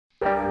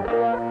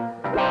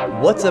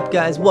What's up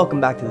guys, welcome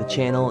back to the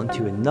channel and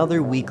to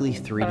another weekly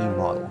 3D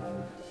model.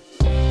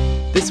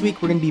 This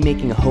week we're going to be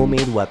making a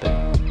homemade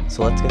weapon,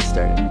 so let's get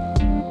started.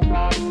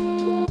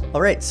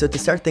 Alright, so to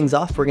start things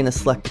off we're going to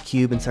select the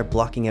cube and start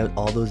blocking out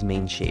all those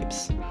main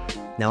shapes.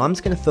 Now I'm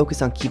just going to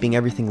focus on keeping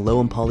everything low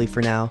and poly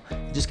for now.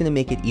 I'm just going to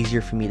make it easier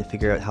for me to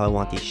figure out how I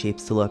want these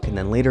shapes to look, and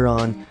then later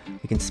on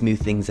we can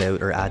smooth things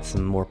out or add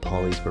some more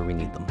polys where we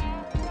need them.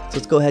 So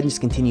let's go ahead and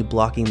just continue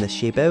blocking this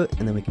shape out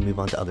and then we can move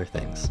on to other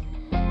things.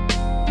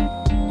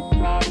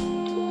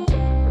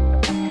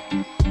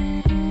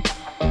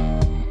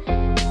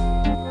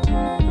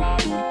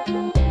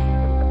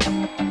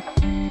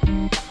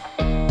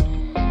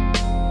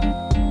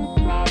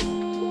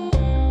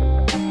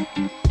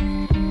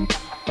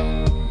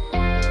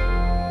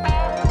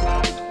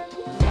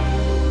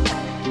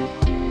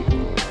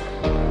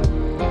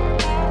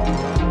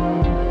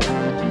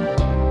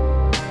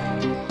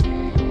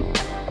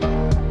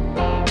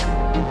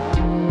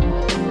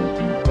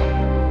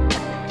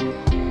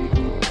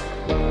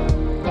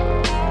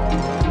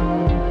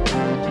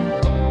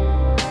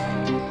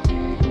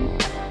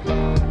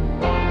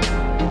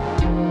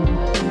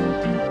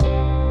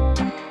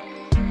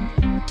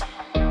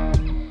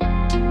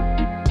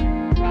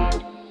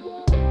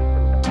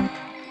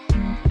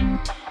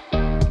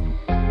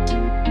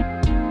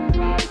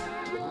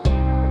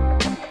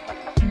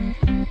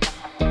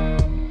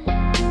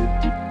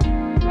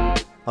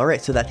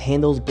 Alright, so that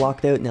handle's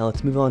blocked out, now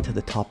let's move on to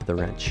the top of the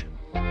wrench.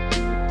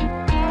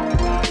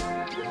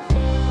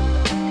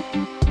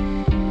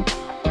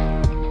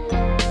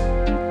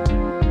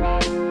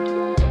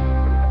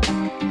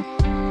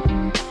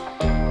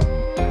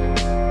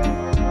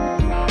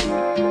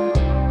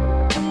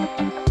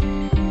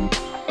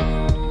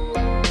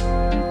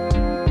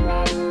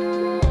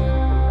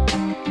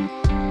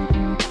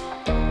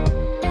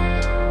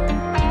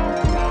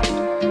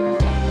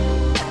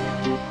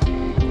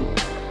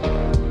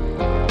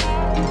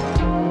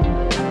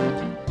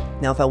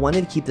 Now if I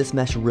wanted to keep this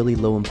mesh really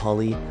low and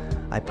poly,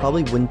 I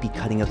probably wouldn't be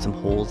cutting out some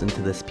holes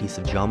into this piece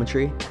of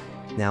geometry.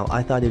 Now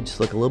I thought it would just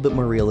look a little bit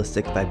more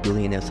realistic by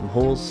boolean out some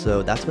holes,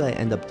 so that's what I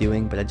end up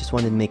doing, but I just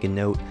wanted to make a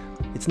note.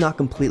 It's not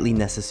completely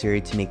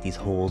necessary to make these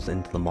holes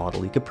into the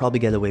model. You could probably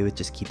get away with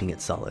just keeping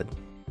it solid.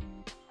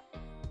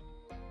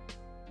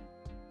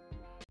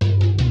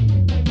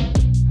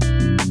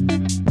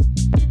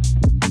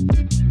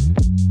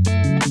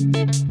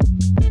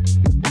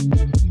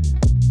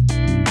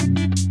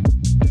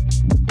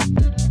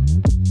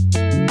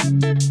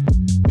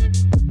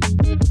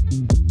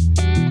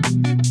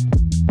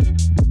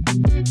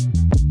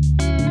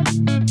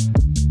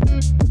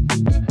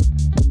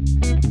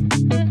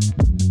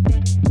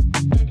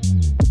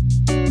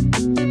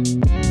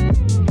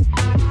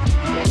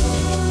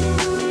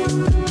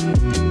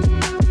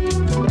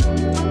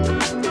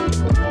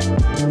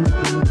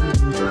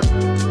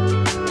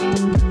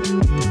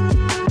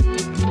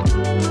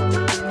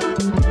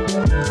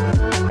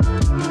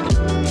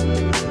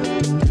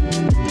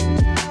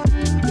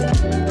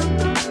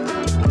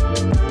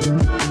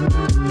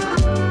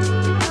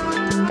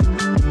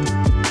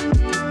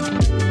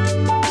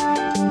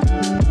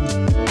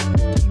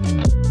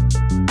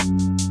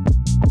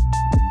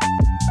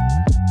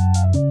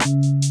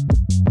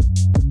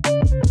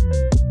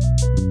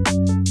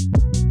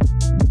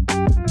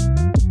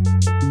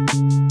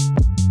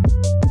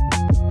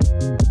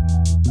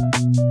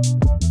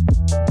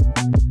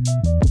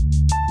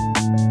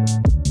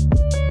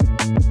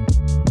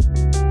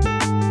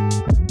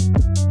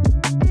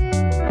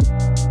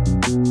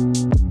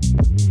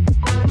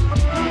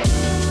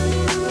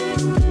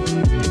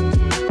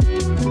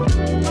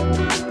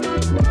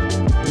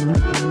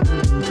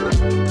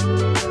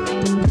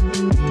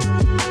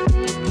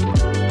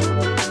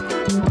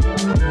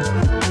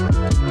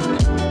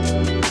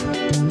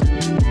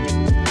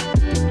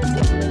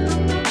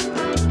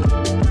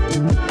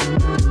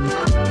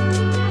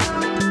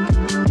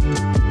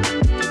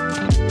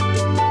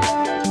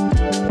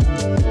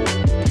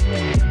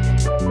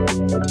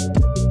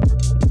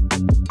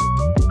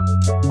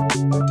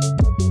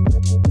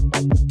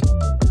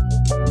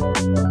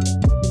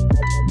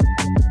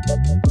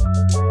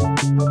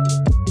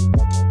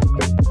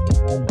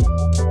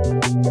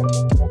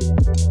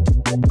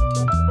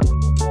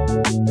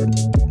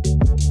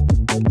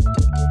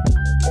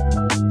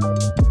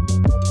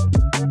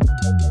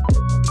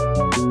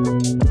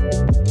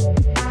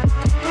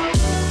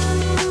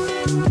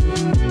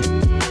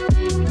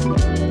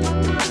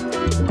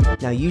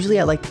 Now usually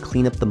I like to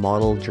clean up the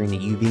model during the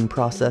UVing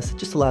process. It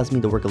just allows me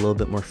to work a little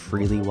bit more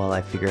freely while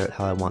I figure out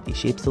how I want these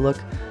shapes to look.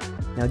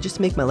 Now just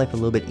to make my life a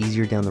little bit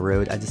easier down the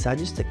road, I decided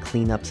just to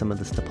clean up some of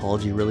this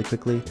topology really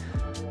quickly.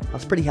 I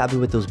was pretty happy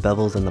with those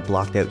bevels and the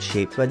blocked out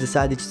shape, so I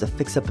decided just to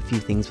fix up a few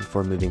things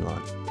before moving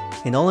on.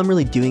 And all I'm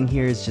really doing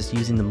here is just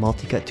using the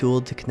multi-cut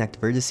tool to connect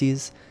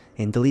vertices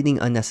and deleting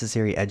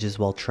unnecessary edges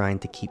while trying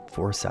to keep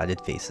four-sided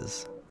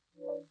faces.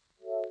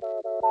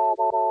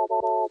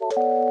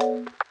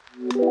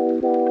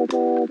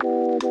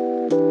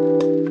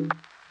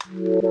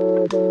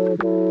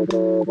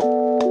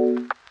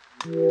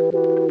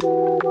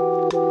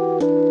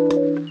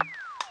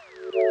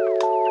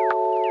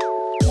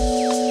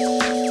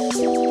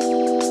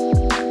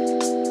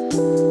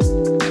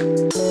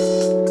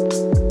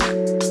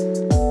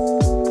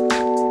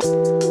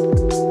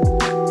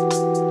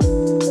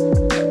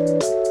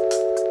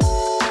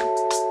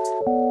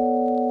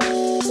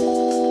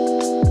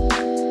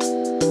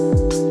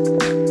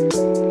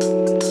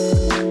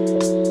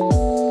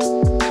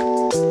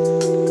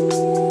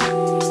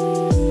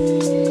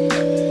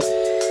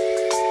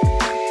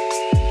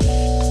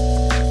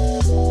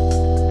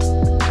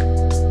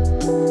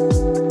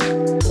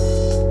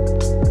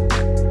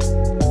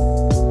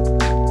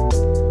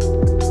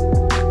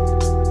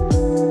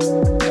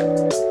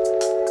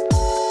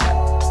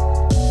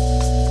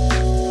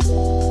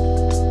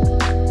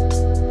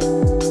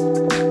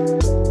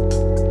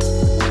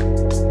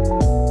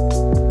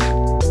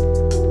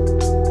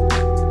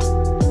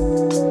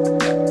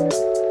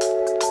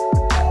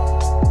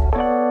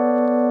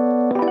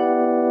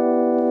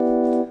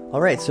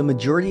 Alright, so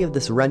majority of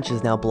this wrench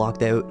is now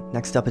blocked out.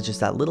 Next up is just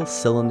that little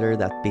cylinder,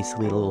 that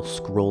basically a little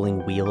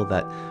scrolling wheel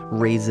that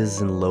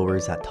raises and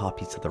lowers that top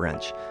piece of the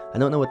wrench. I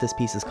don't know what this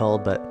piece is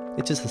called, but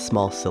it's just a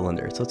small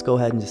cylinder. So let's go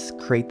ahead and just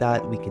create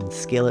that. We can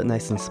scale it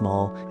nice and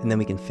small, and then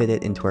we can fit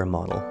it into our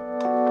model.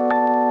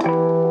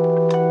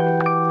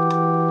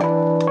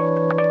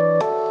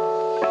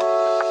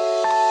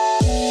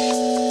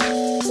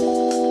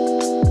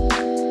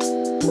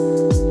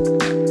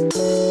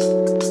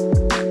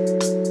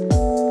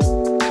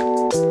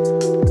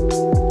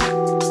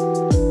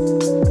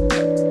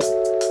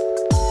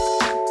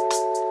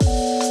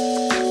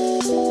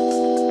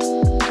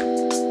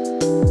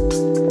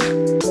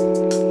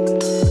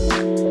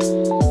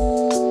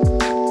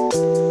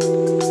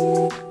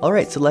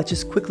 Alright, so let's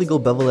just quickly go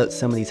bevel out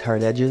some of these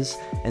hard edges,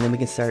 and then we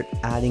can start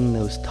adding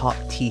those top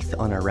teeth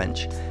on our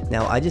wrench.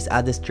 Now I just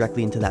add this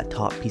directly into that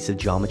top piece of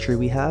geometry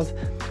we have,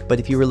 but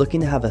if you were looking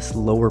to have a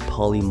lower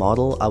poly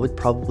model, I would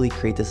probably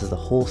create this as a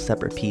whole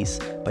separate piece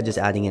by just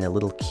adding in a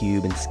little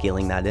cube and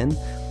scaling that in.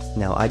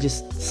 Now I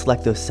just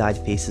select those side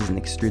faces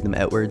and extrude them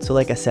outward, so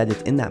like I said,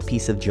 it's in that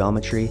piece of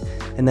geometry,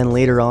 and then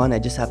later on I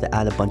just have to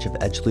add a bunch of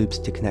edge loops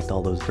to connect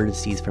all those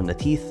vertices from the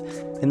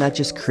teeth, and that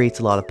just creates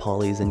a lot of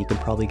polys, and you can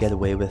probably get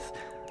away with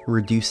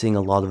reducing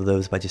a lot of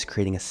those by just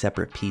creating a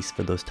separate piece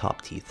for those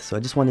top teeth. So I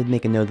just wanted to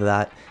make a note of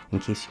that in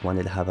case you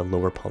wanted to have a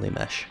lower poly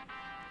mesh.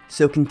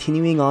 So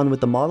continuing on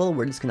with the model,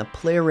 we're just going to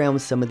play around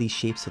with some of these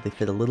shapes so they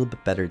fit a little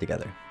bit better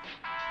together.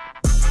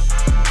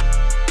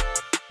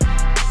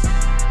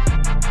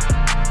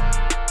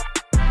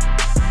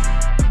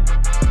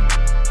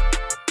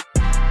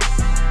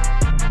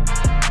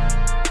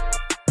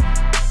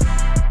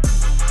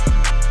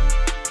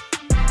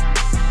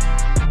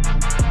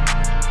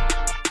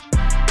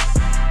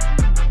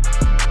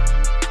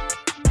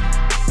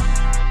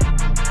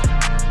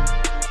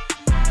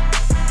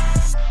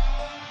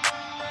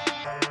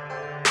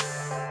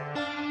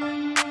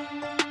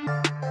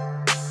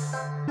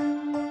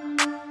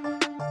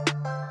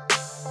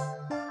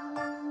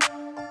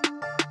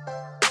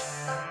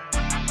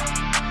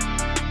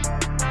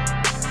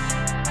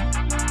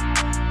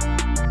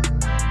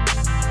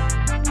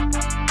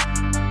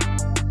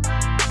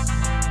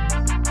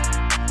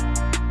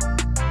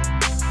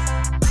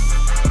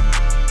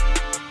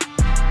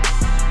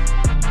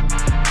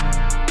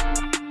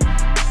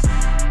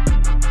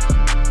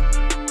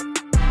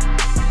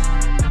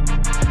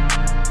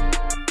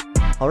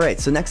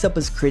 Alright, so next up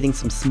is creating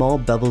some small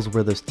bevels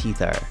where those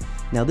teeth are.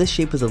 Now this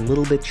shape was a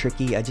little bit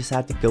tricky. I just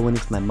had to go in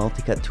with my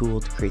multi-cut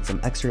tool to create some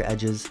extra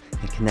edges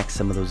and connect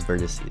some of those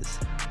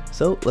vertices.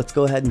 So let's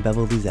go ahead and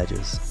bevel these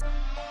edges.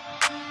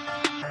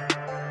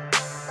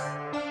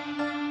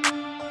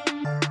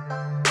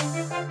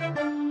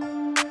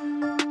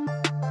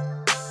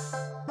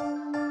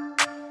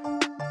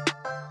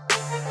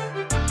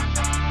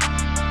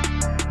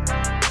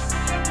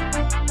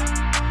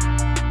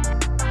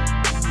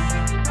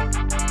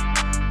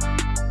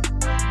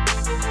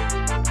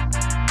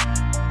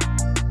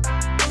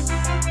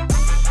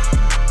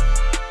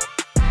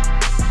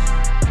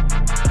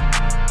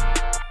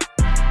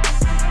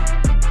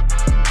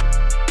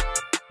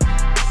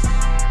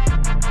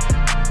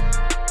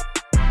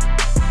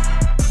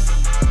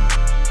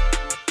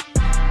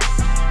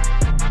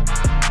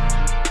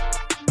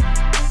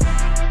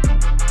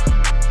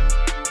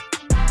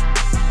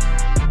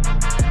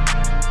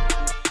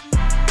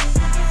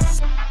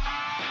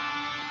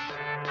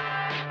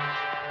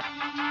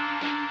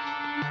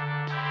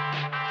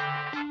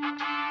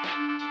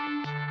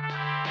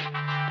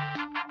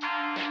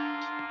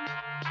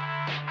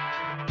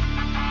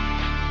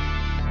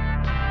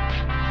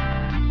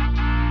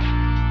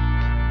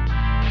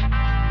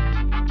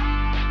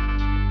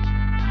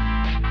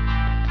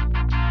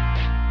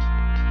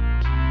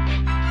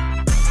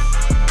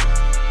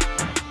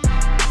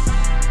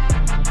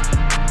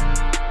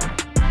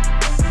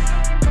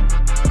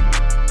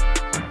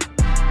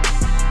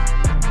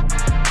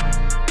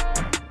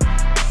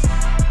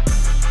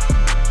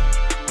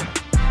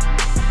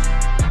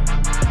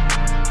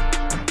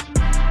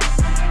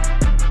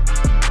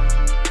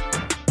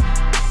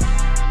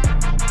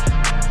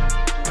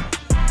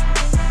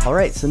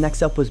 Alright, so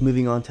next up was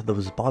moving on to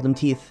those bottom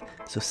teeth.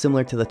 So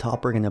similar to the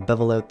top, we're going to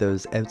bevel out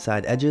those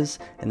outside edges,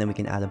 and then we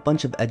can add a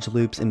bunch of edge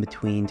loops in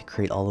between to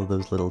create all of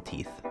those little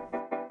teeth.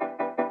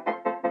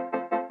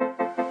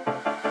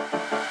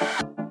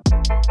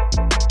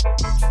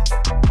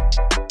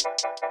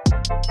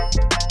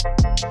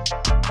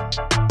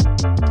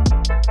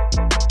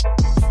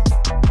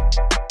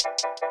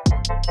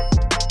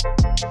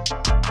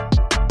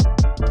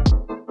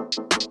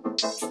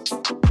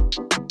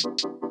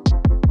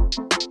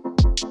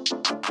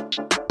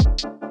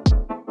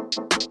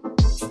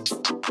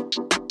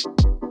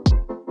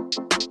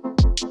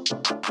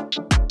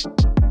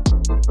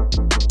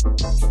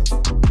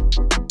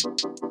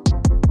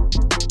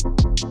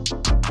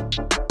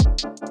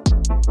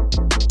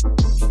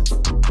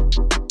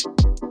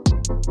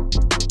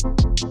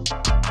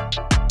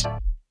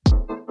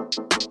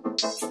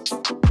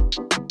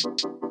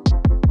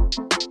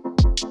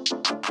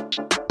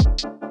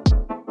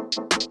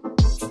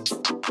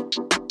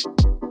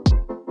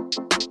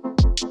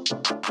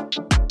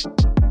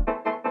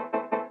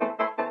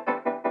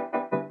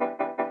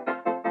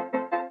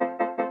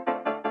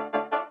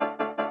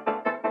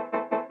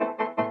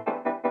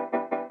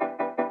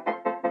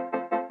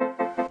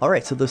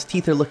 Alright, so those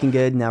teeth are looking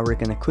good. Now we're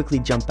gonna quickly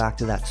jump back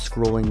to that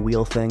scrolling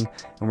wheel thing,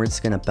 and we're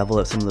just gonna bevel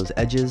out some of those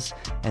edges,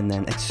 and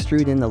then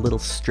extrude in a little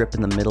strip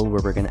in the middle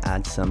where we're gonna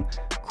add some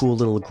cool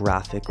little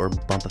graphic or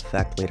bump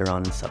effect later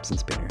on in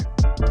Substance Painter.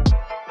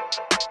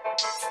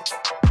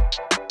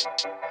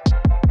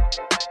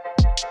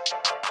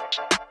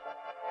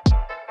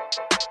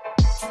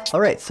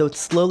 Alright, so it's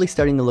slowly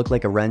starting to look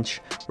like a wrench.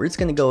 We're just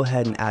going to go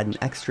ahead and add an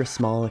extra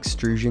small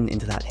extrusion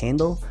into that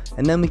handle,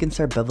 and then we can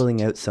start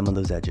beveling out some of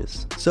those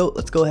edges. So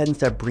let's go ahead and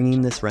start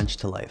bringing this wrench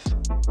to life.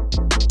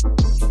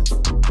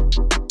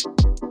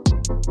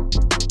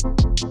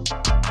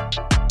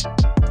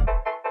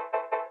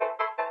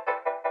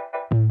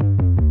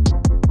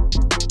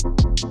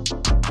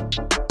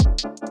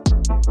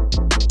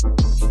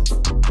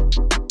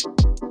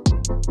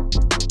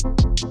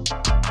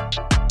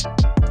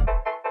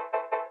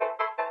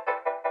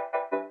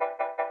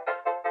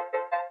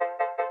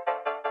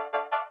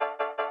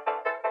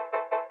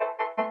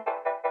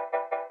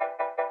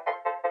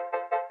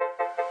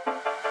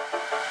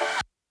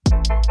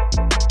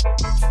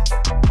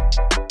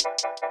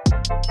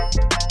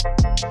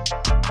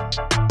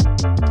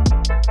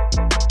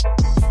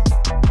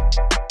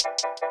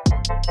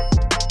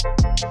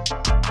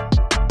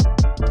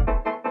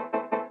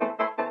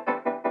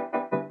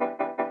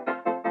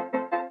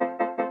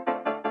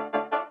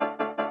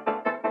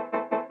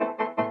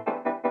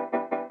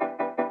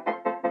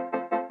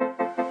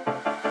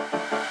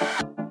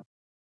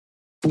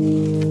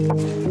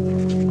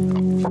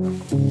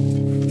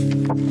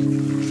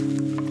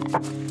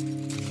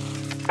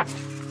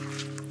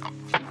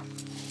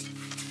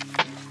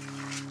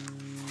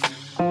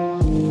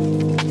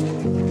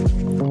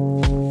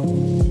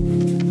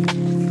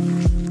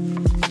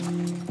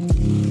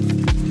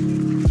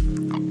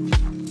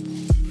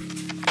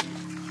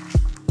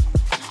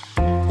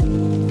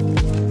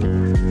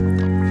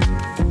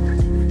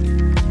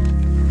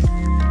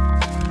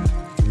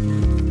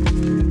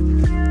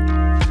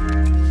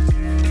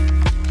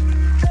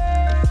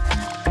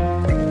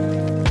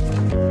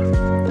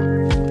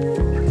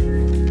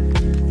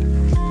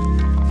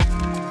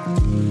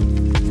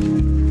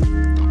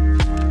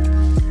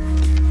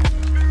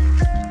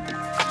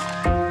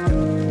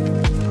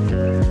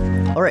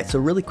 Alright, so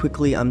really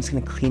quickly, I'm just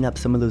going to clean up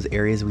some of those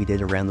areas we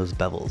did around those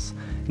bevels.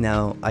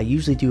 Now, I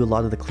usually do a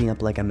lot of the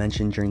cleanup like I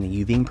mentioned during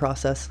the UVing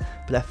process,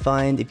 but I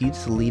find if you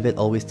just leave it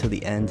always till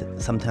the end,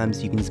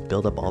 sometimes you can just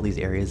build up all these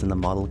areas and the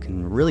model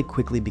can really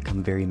quickly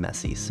become very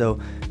messy. So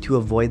to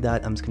avoid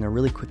that, I'm just going to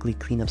really quickly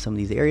clean up some of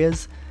these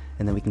areas,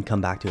 and then we can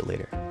come back to it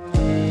later.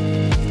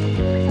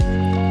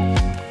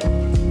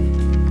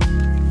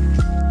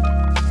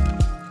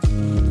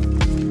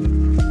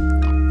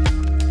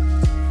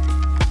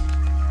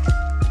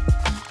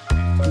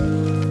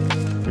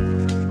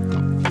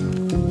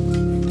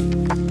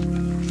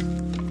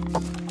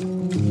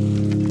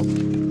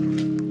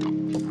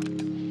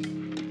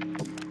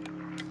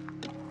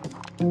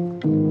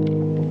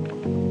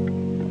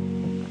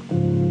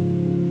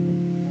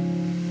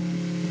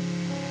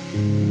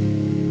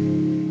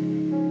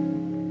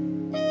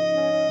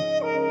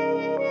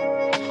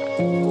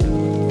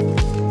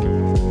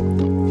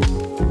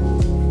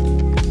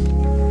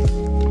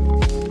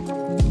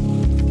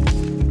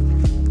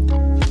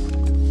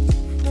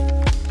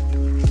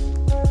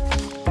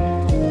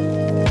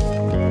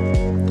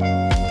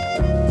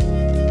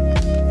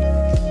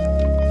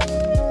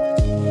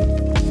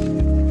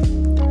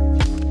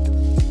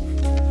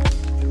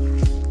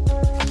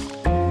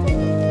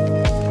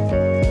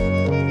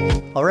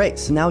 Alright,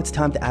 so now it's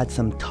time to add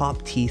some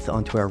top teeth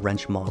onto our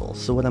wrench model.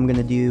 So what I'm going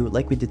to do,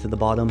 like we did to the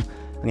bottom,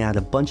 I'm going to add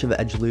a bunch of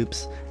edge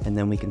loops, and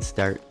then we can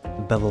start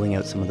beveling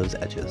out some of those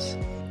edges.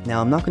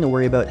 Now I'm not going to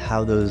worry about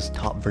how those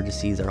top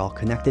vertices are all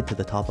connected to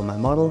the top of my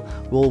model.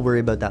 We'll worry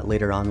about that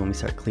later on when we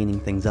start cleaning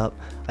things up.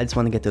 I just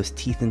want to get those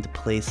teeth into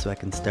place so I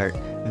can start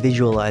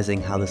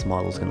visualizing how this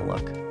model is going to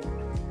look.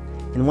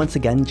 And once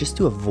again, just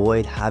to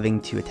avoid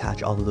having to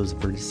attach all of those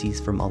vertices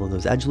from all of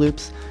those edge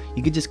loops,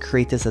 you could just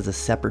create this as a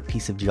separate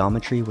piece of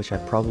geometry, which I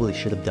probably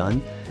should have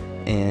done.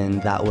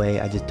 And that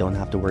way I just don't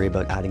have to worry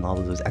about adding all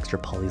of those extra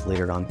polys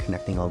later on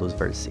connecting all those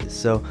vertices.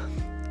 So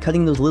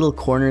cutting those little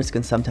corners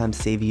can sometimes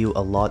save you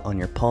a lot on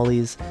your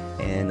polys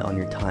and on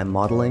your time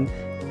modeling,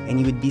 and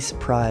you would be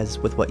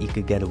surprised with what you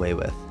could get away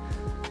with.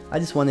 I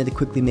just wanted to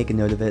quickly make a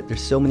note of it.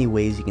 There's so many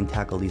ways you can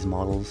tackle these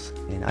models,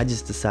 and I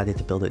just decided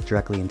to build it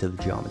directly into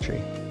the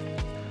geometry.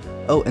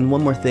 Oh, and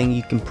one more thing,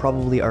 you can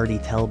probably already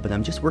tell, but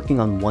I'm just working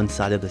on one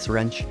side of this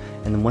wrench,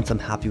 and then once I'm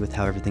happy with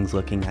how everything's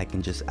looking, I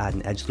can just add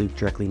an edge loop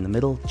directly in the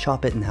middle,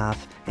 chop it in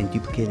half, and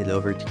duplicate it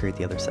over to create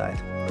the other side.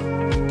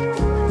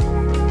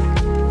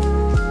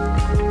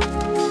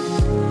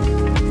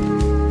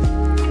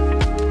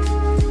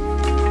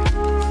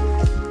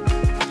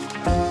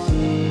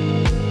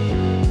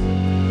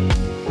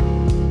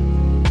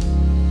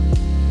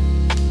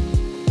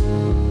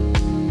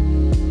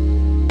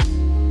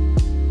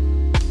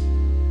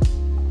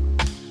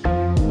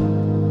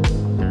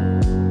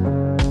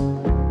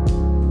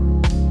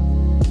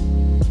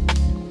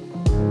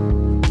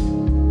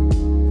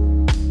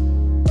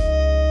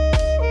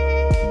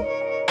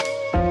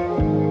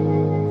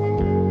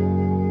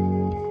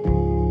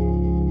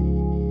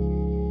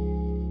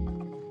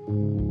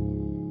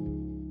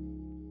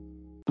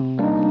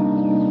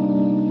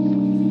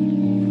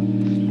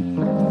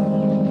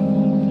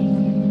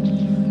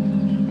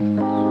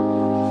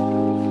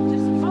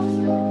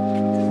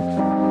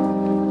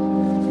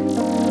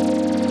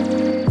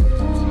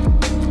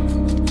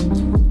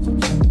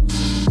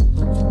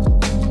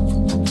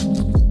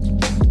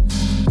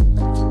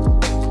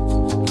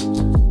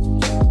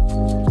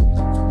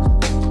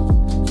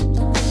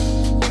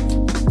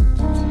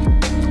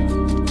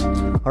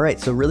 Alright,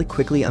 so really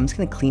quickly, I'm just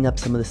going to clean up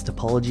some of this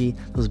topology.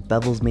 Those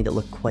bevels made it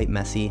look quite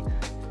messy.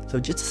 So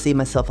just to save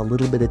myself a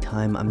little bit of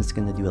time, I'm just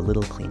going to do a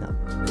little cleanup.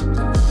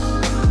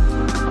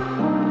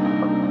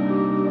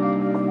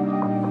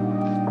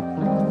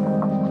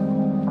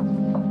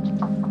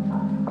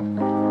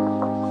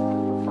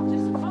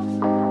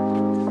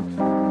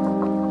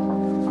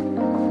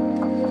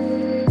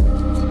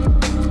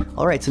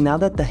 Alright, so now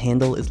that the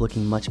handle is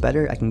looking much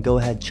better, I can go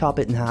ahead, chop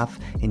it in half,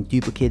 and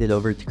duplicate it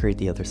over to create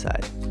the other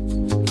side.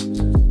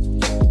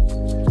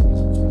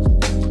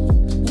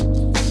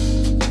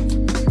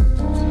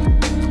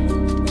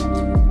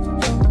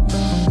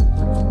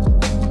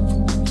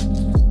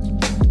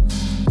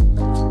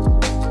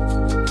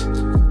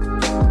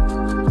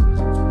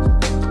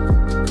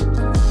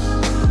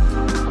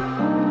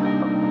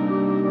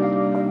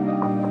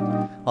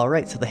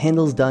 Alright, so the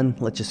handle's done.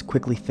 Let's just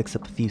quickly fix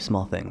up a few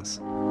small things.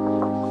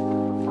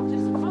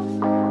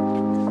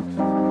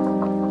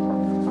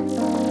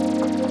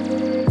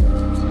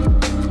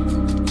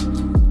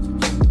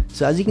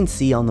 So as you can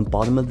see on the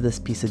bottom of this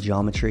piece of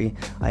geometry,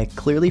 I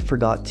clearly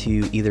forgot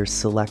to either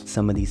select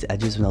some of these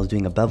edges when I was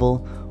doing a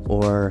bevel,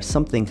 or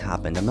something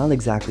happened. I'm not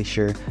exactly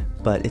sure,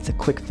 but it's a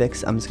quick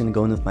fix. I'm just going to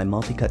go in with my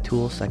multi-cut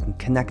tool so I can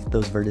connect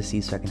those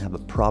vertices so I can have a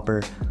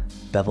proper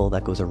bevel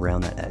that goes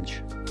around that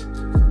edge.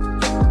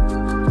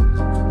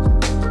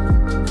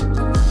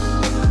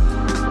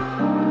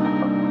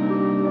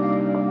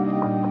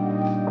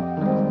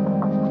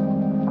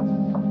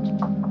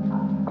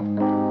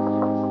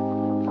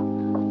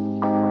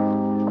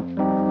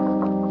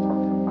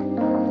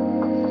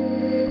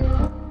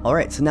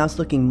 Alright, so now it's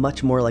looking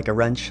much more like a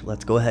wrench.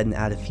 Let's go ahead and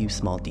add a few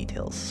small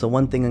details. So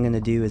one thing I'm going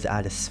to do is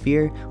add a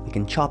sphere. We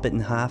can chop it in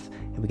half,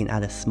 and we can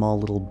add a small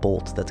little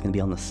bolt that's going to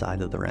be on the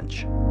side of the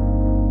wrench.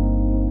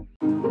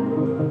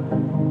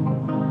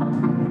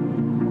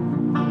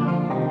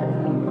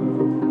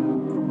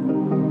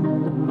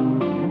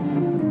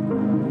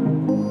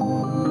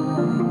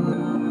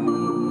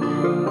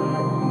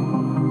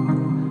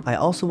 I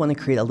also want to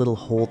create a little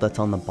hole that's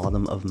on the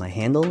bottom of my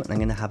handle, and I'm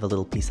going to have a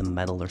little piece of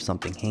metal or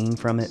something hanging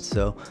from it.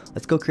 So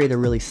let's go create a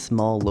really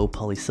small low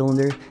poly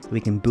cylinder, and we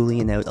can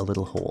boolean out a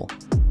little hole.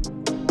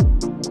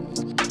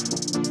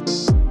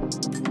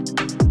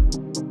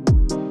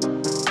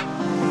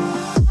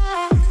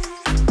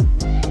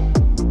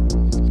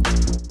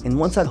 And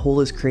once that hole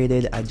is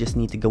created, I just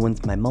need to go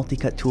into my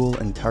multi-cut tool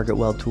and target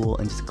weld tool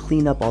and just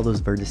clean up all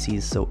those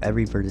vertices so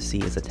every vertex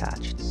is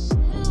attached.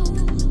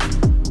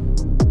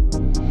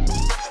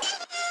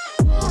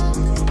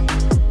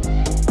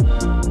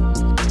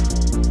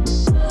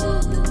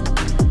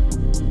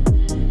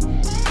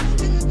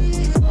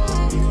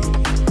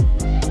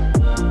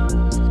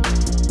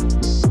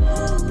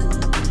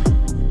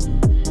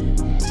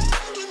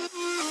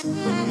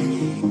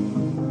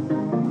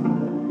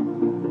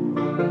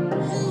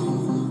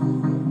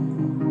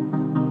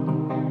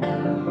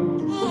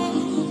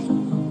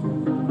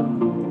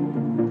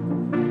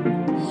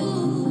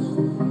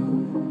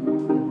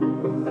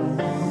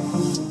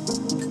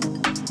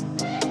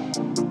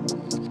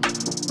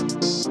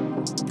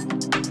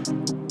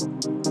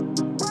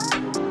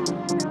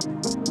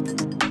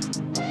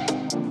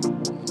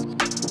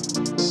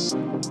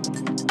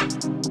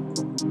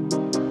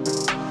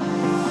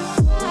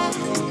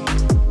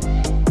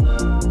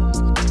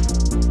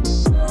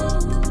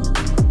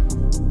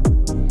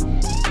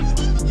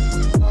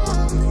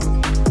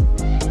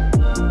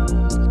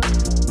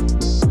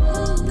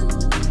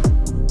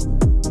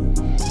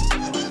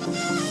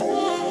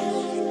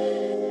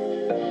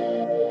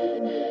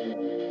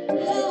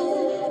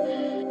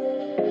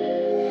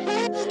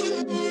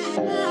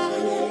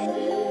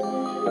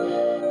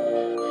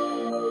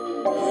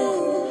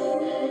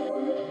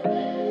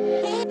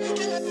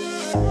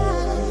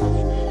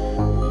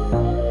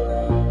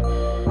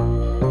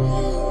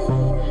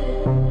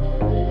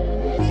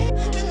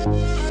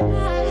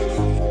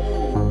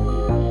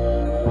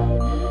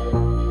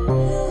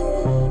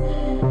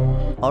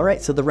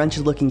 Alright, so the wrench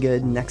is looking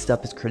good. Next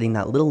up is creating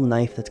that little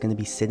knife that's going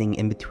to be sitting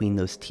in between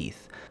those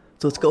teeth.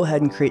 So let's go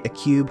ahead and create a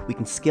cube. We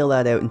can scale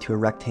that out into a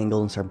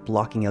rectangle and start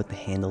blocking out the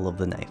handle of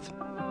the knife.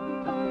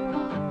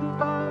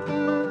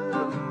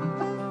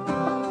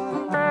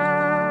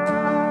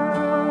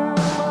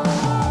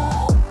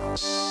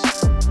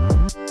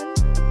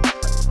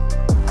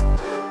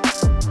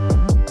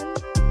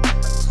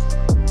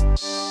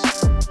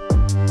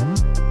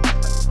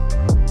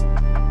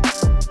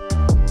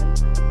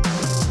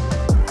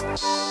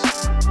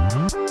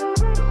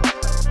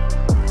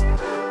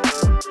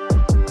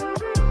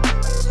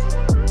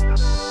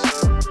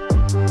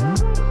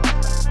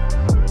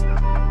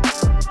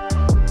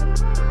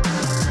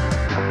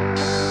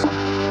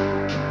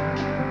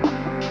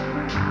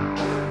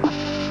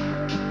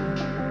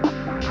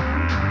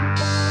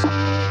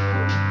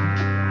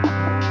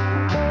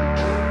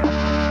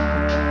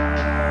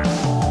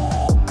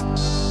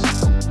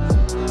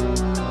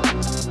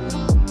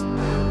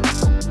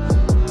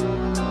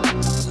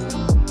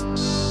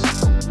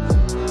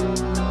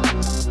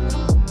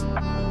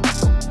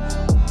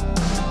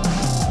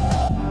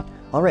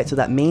 Alright, so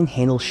that main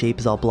handle shape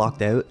is all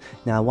blocked out.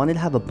 Now I wanted to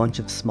have a bunch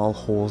of small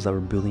holes that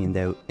were booleaned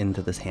out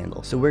into this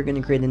handle. So we're going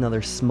to create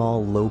another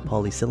small low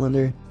poly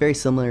cylinder, very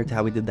similar to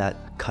how we did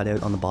that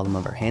cutout on the bottom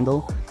of our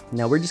handle.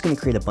 Now we're just going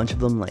to create a bunch of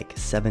them, like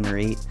 7 or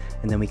 8,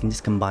 and then we can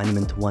just combine them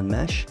into one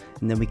mesh,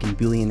 and then we can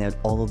boolean out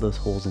all of those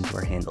holes into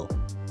our handle.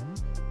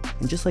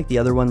 And just like the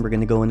other one, we're going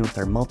to go in with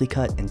our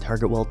multi-cut and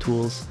target weld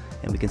tools,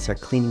 and we can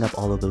start cleaning up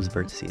all of those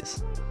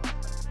vertices.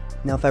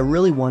 Now if I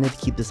really wanted to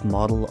keep this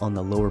model on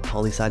the lower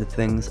poly side of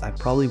things, I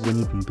probably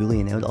wouldn't even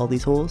boolean out all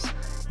these holes,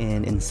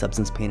 and in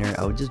Substance Painter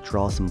I would just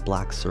draw some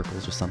black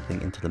circles or something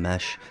into the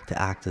mesh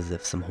to act as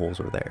if some holes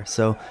were there.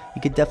 So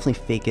you could definitely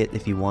fake it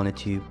if you wanted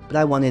to, but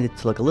I wanted it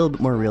to look a little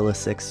bit more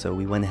realistic, so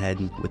we went ahead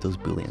with those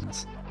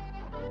booleans.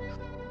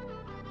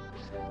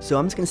 So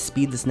I'm just going to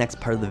speed this next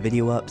part of the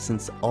video up,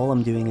 since all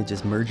I'm doing is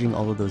just merging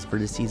all of those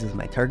vertices with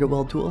my target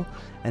weld tool,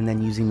 and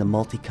then using the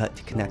multi-cut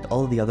to connect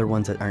all of the other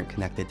ones that aren't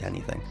connected to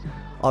anything.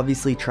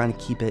 Obviously trying to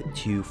keep it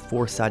to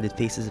 4-sided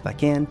faces if I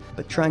can,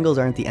 but triangles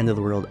aren't the end of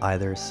the world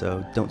either,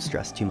 so don't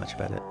stress too much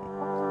about it.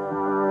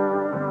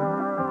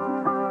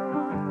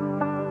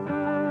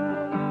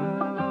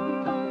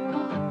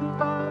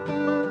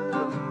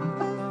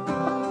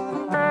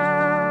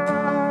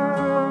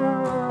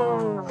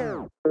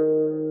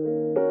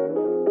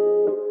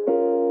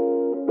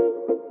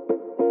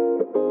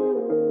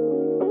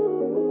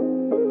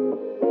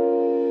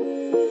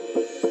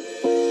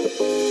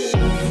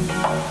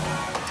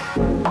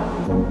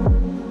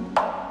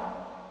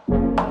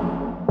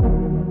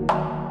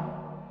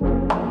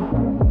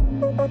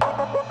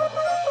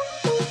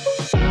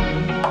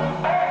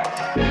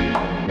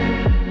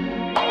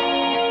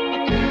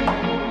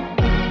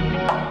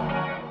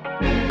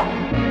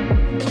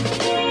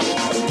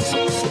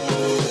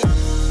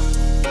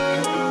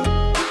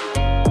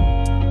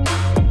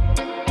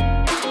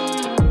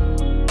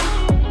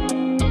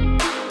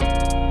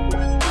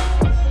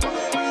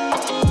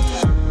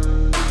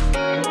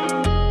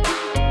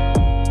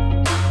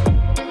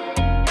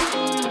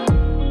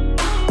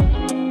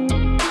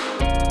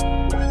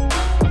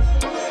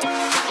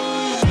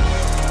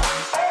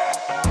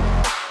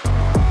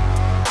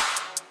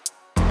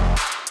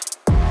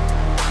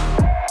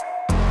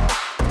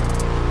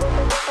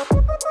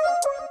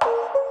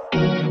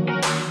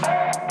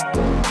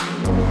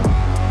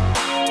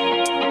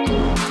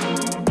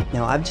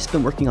 I've just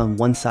been working on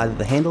one side of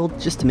the handle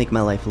just to make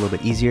my life a little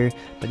bit easier,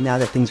 but now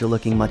that things are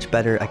looking much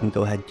better, I can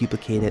go ahead,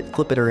 duplicate it,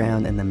 flip it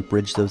around, and then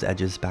bridge those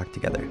edges back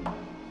together.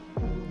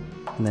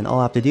 And then all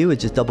I have to do is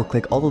just double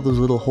click all of those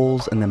little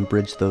holes and then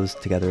bridge those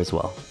together as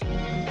well.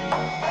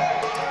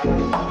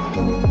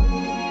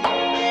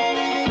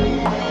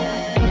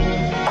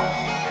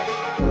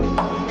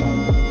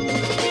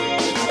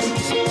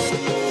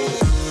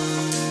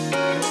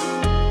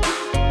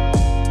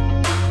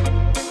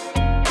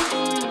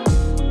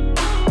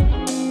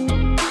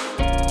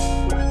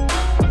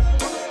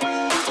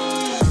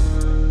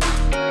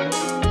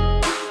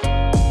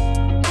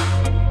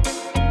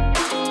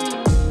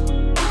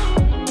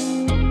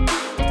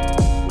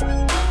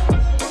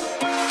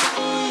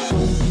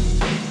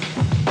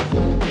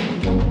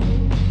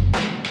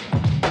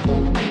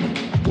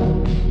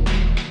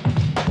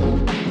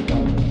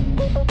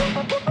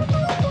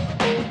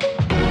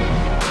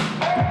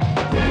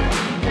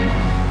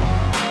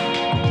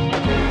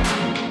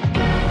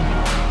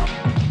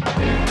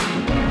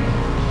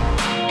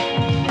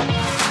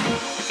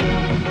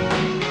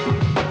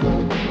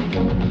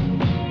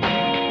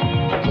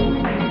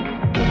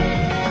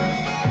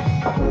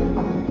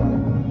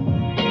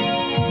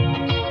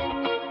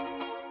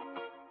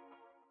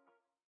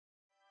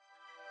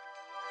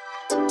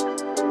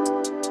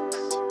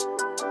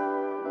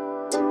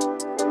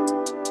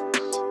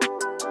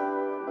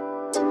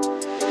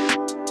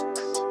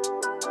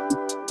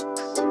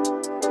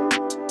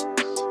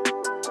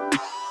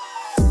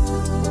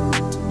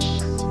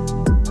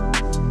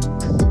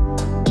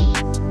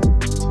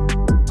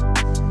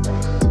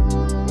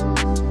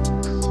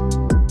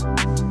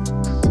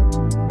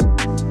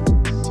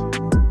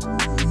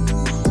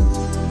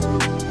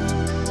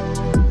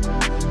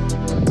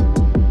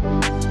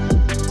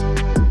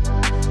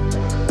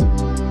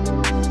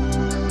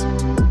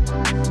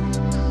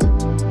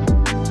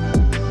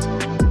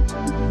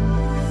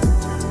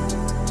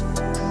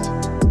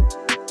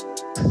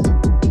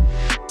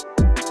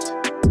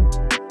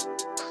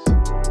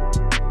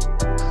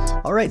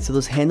 Alright, so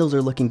those handles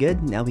are looking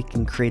good. Now we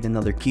can create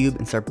another cube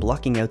and start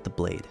blocking out the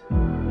blade.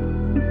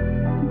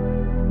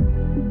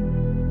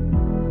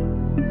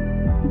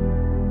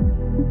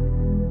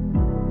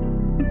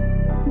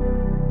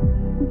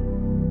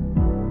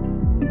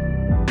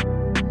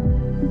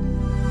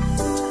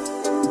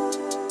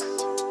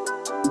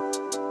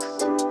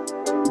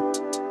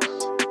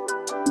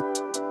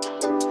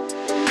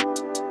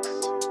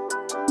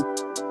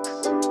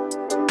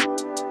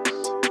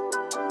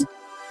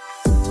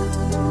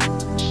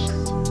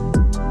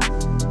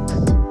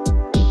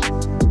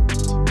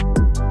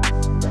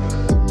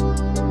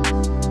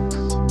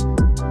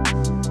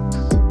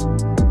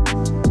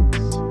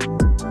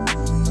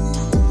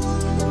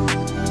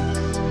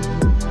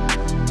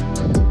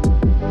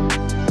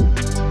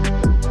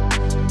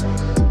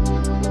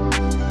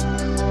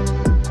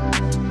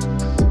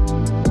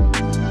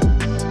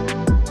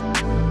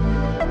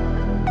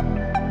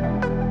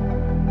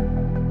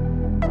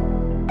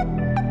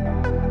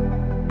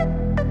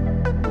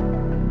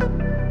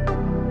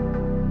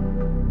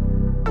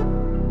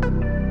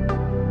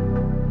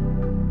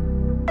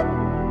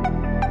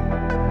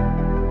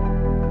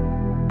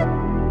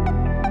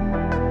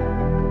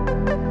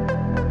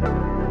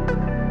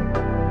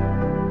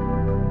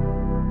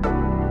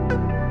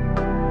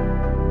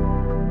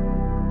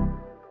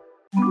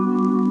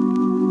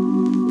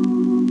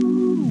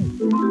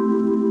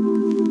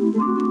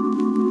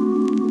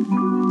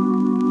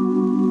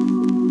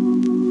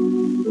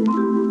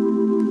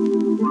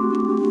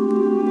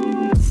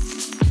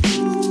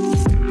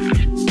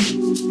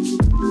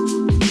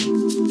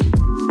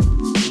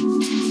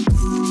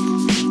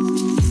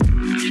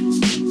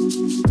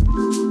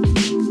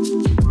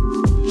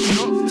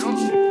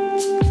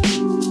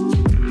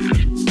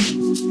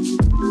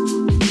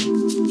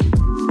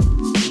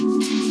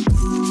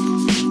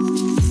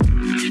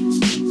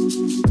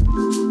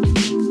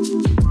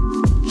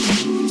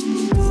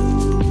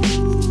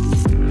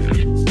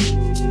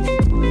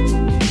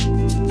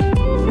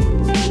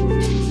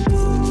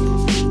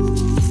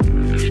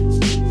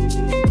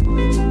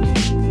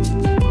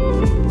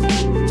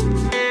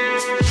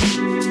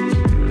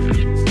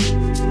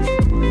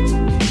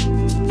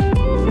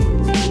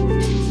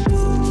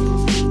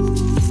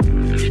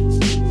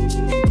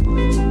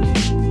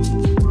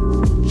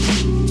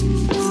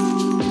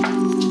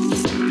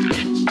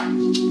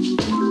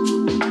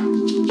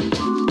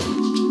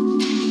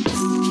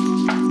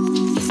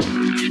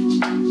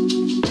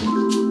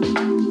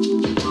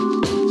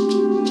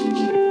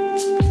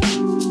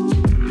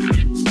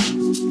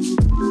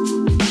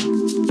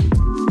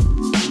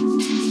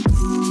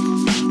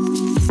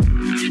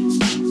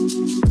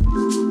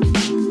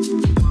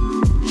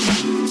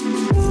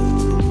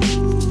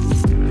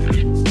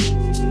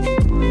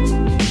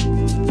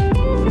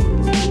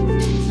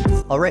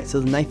 Alright,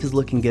 so the knife is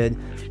looking good.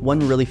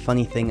 One really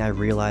funny thing I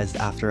realized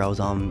after I was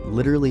on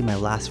literally my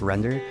last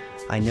render,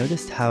 I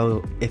noticed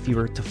how if you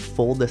were to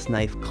fold this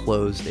knife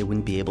closed, it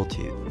wouldn't be able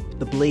to.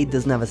 The blade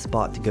doesn't have a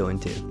spot to go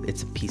into.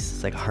 It's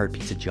like a hard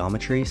piece of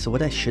geometry, so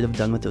what I should have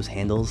done with those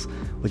handles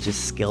was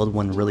just scaled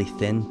one really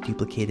thin,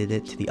 duplicated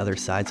it to the other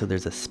side so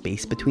there's a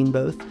space between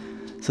both.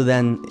 So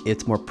then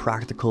it's more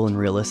practical and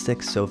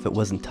realistic, so if it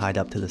wasn't tied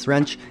up to this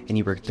wrench and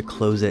you were to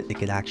close it, it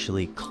could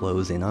actually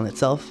close in on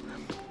itself.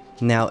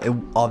 Now, it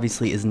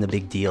obviously isn't a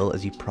big deal,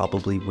 as you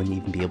probably wouldn't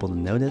even be able to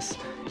notice,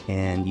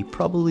 and you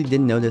probably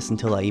didn't notice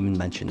until I even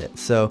mentioned it,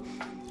 so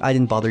I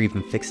didn't bother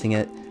even fixing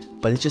it,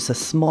 but it's just a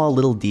small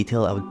little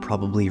detail I would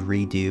probably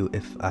redo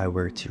if I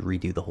were to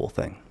redo the whole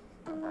thing.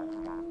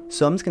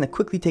 So I'm just going to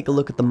quickly take a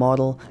look at the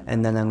model,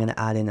 and then I'm going to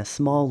add in a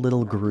small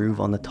little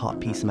groove on the top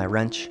piece of my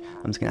wrench.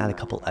 I'm just going to add a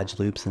couple edge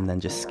loops and then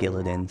just scale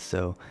it in,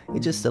 so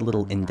it's just a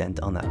little indent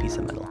on that piece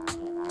of metal.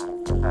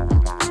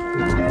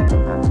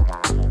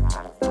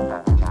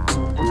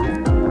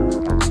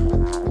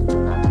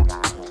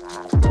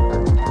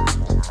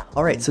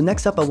 Alright, so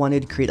next up I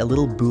wanted to create a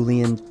little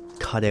boolean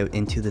cutout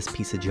into this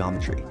piece of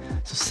geometry.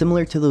 So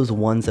similar to those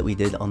ones that we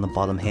did on the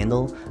bottom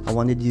handle, I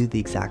wanted to do the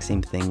exact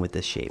same thing with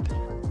this shape.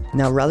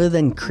 Now rather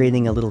than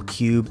creating a little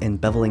cube and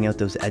beveling out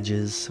those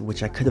edges,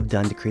 which I could have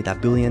done to create that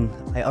boolean,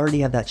 I already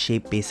have that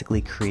shape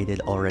basically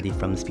created already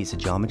from this piece of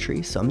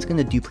geometry, so I'm just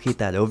going to duplicate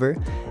that over,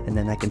 and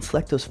then I can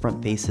select those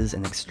front faces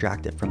and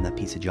extract it from that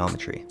piece of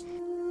geometry.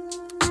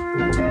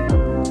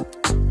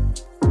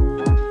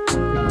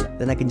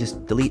 Then I can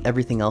just delete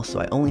everything else,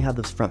 so I only have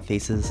those front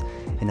faces,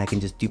 and I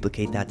can just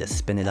duplicate that to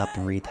spin it up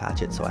and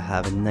reattach it so I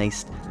have a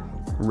nice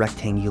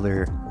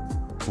rectangular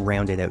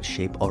rounded out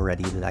shape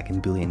already that I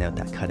can boolean out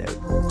that cutout.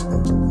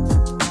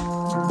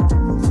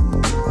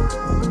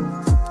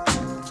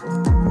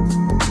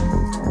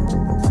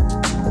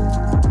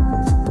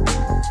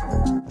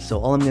 So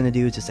all I'm going to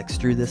do is just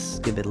extrude this,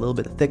 give it a little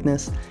bit of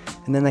thickness,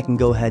 and then I can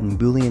go ahead and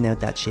boolean out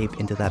that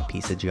shape into that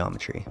piece of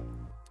geometry.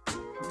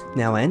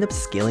 Now I end up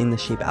scaling the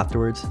shape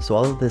afterwards, so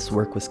all of this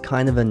work was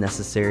kind of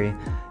unnecessary,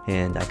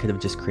 and I could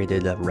have just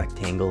created a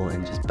rectangle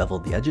and just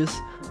beveled the edges,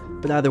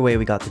 but either way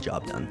we got the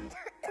job done.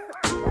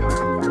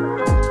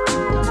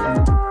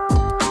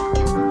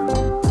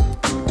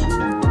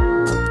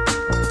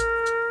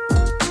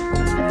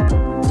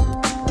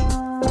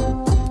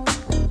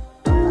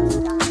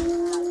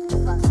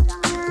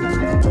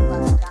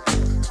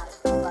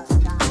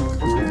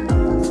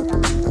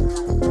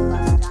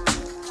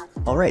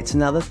 Alright, so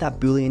now that that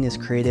boolean is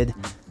created,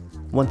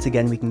 once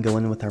again we can go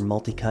in with our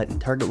multi-cut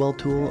and target weld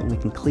tool, and we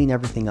can clean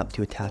everything up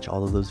to attach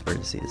all of those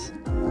vertices.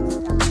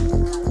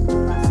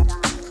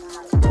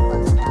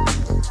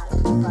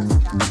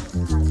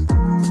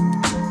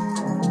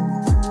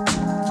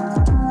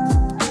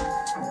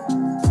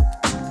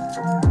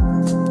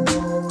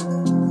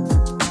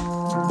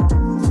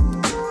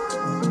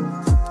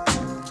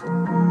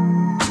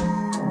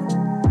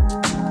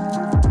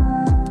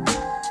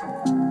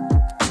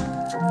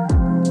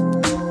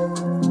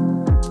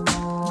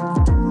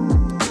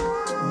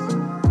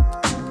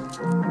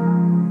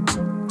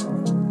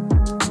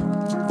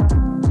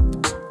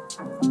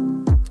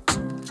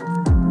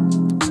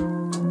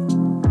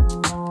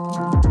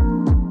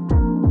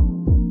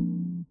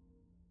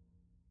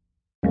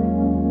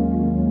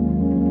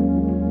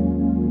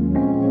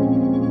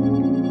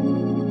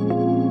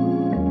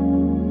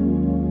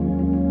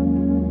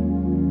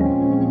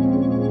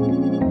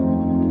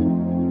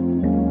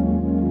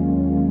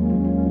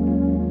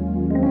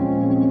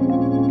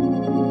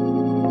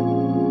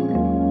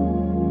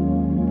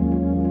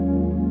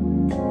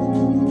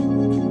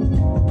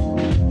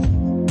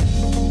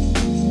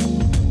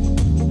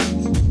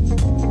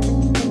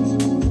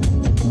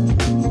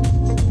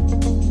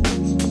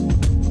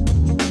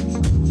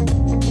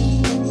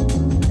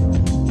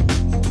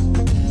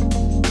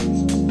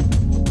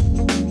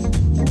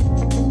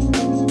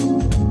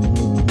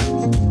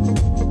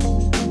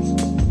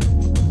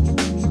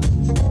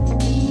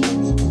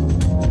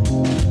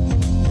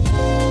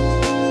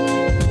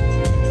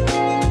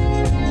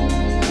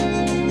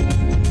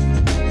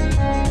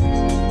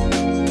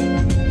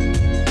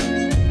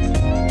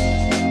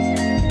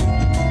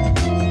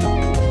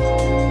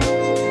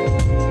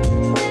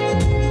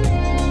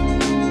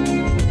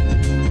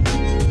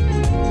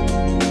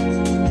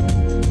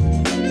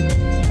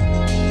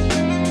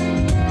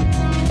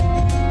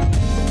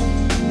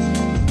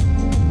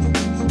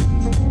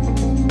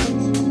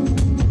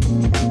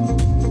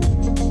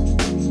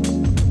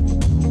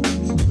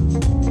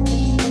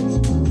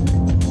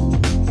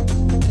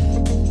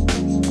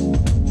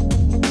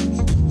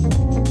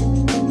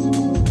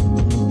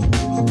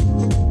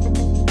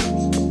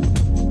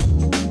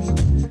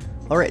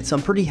 Alright, so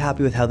I'm pretty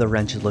happy with how the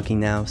wrench is looking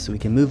now, so we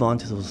can move on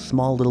to those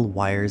small little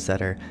wires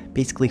that are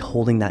basically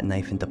holding that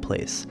knife into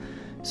place.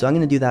 So I'm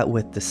going to do that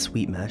with the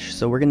sweep mesh.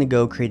 So we're going to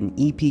go create an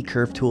EP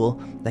curve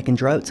tool that can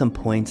draw out some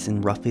points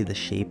in roughly the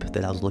shape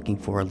that I was looking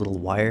for, a little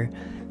wire.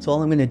 So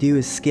all I'm going to do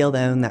is scale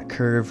down that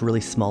curve really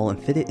small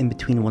and fit it in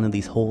between one of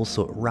these holes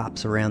so it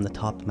wraps around the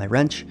top of my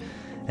wrench.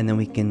 and then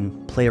we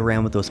can play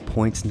around with those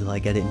points until I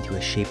get it into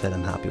a shape that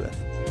I'm happy with.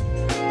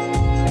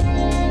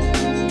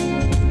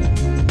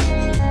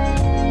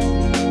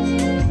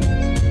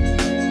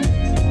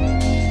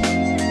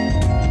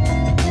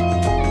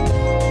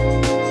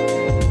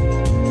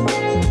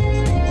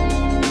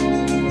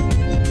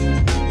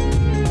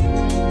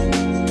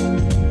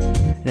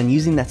 And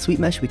using that sweep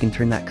mesh, we can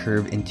turn that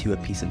curve into a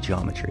piece of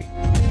geometry.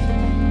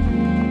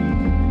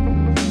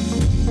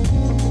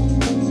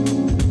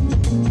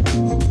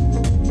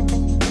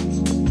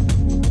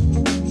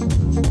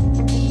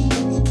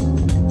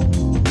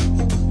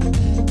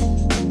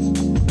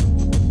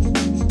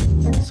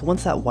 So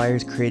once that wire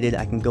is created,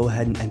 I can go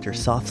ahead and enter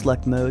soft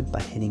select mode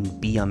by hitting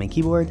B on my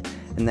keyboard,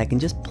 and I can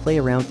just play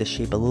around with the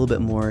shape a little bit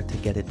more to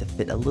get it to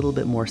fit a little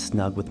bit more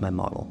snug with my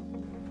model.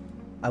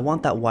 I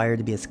want that wire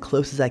to be as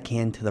close as I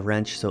can to the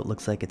wrench so it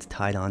looks like it's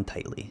tied on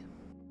tightly.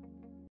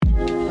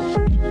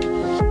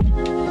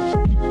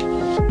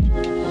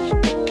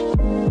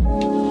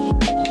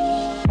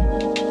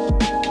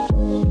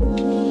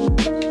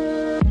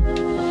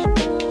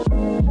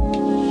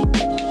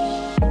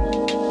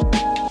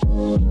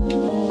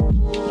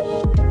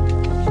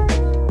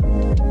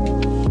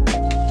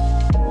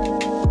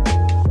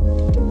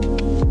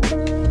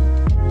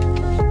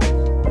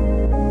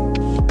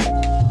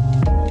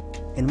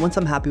 Once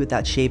I'm happy with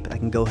that shape, I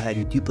can go ahead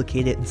and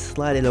duplicate it and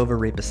slide it over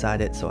right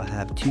beside it so I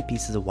have two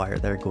pieces of wire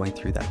that are going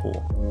through that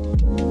hole.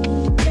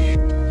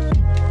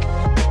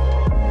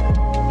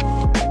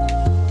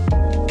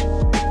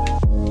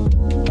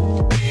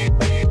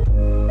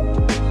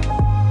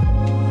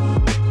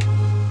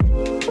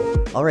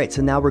 Alright,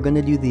 so now we're going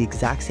to do the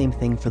exact same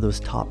thing for those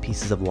top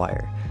pieces of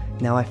wire.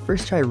 Now I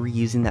first tried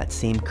reusing that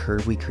same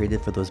curve we created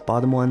for those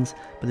bottom ones,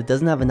 but it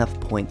doesn't have enough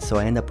points, so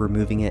I end up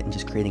removing it and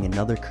just creating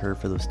another curve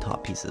for those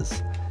top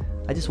pieces.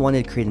 I just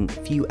wanted to create a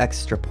few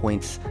extra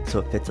points so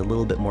it fits a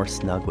little bit more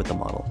snug with the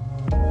model.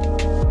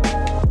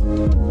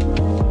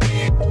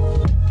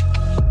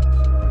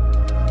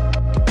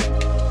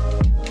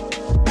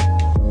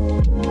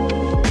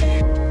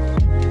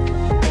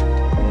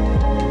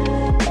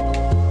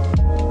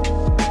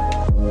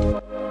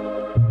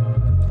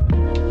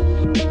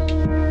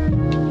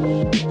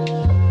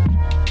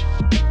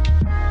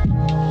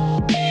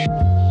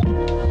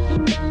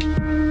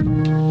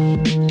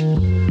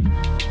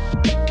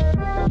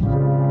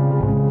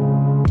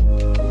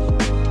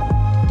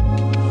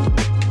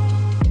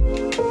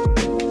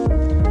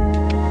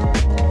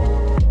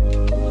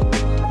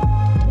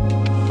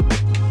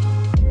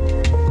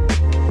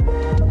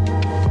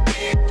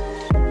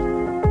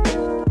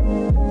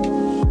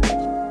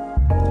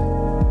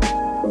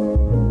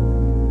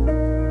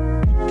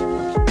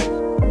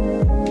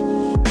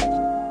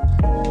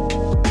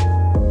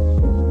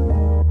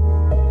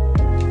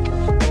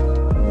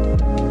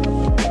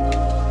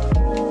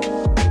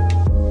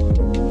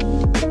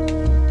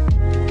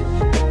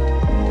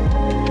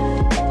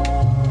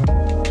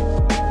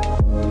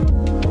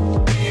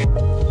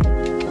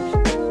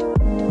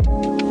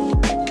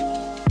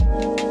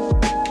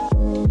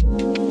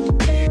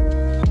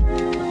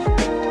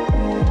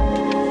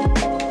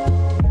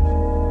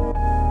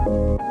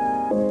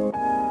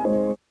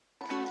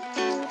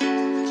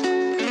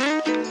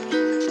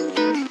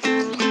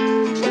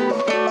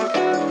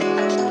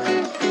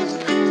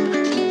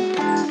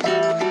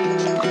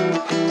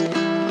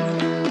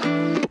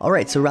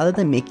 Alright, so rather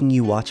than making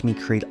you watch me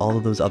create all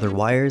of those other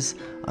wires,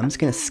 I'm just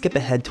going to skip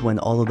ahead to when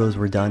all of those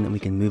were done and we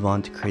can move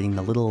on to creating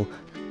the little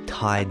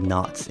tied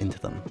knots into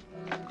them.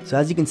 So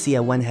as you can see, I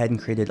went ahead and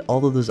created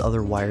all of those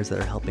other wires that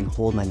are helping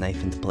hold my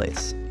knife into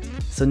place.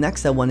 So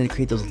next I wanted to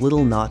create those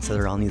little knots that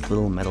are on these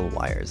little metal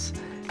wires,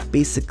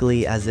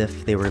 basically as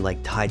if they were like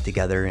tied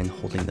together and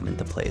holding them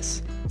into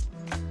place.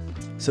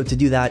 So to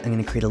do that, I'm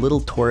going to create a little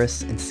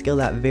torus and scale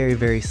that very,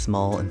 very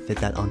small and fit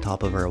that on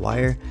top of our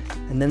wire.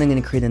 And then I'm going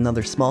to create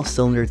another small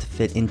cylinder to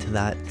fit into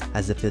that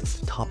as if it's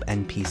the top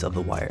end piece of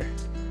the wire.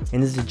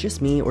 And is it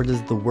just me, or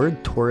does the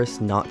word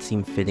torus not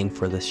seem fitting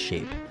for this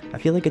shape? I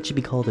feel like it should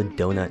be called a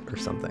donut or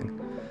something.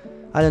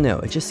 I don't know,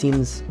 it just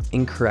seems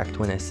incorrect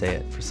when I say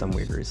it for some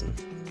weird reason.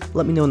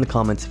 Let me know in the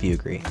comments if you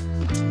agree.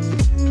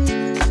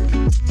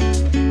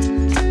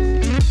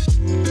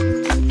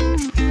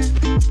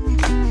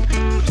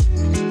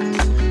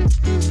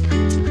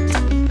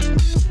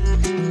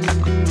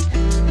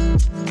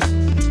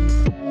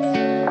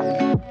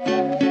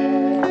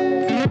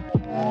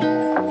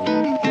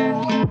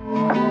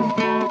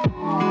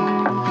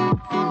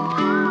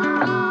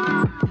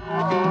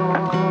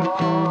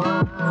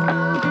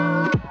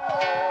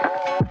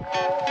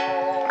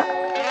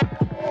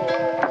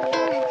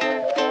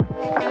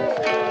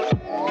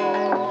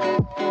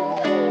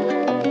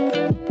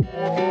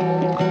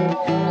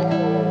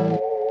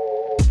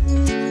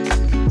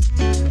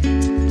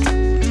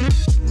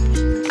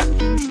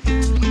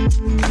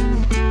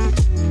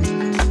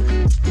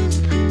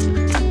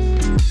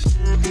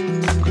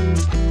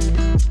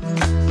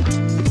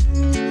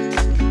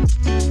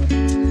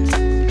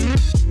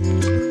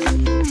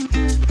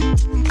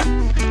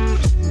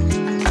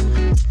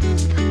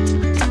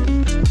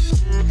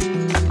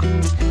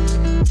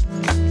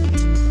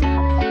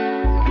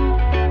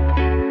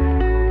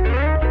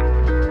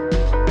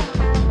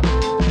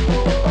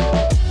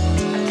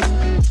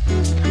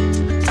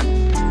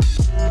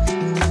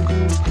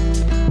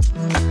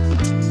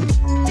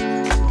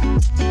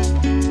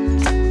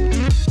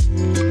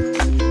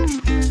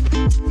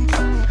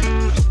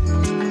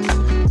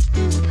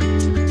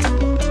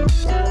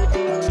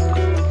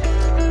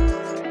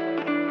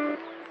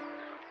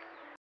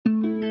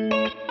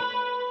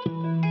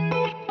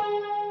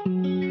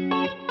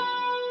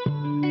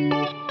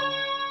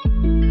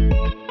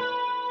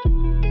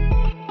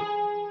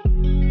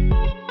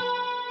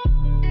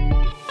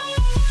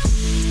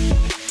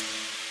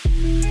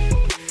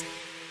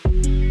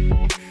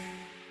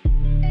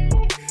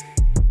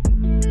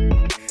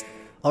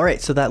 Alright,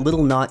 so that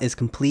little knot is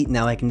complete.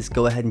 Now I can just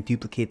go ahead and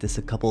duplicate this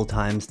a couple of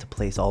times to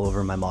place all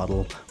over my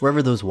model,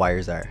 wherever those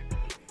wires are.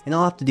 And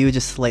all I have to do is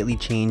just slightly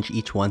change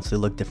each one so they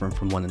look different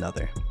from one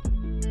another.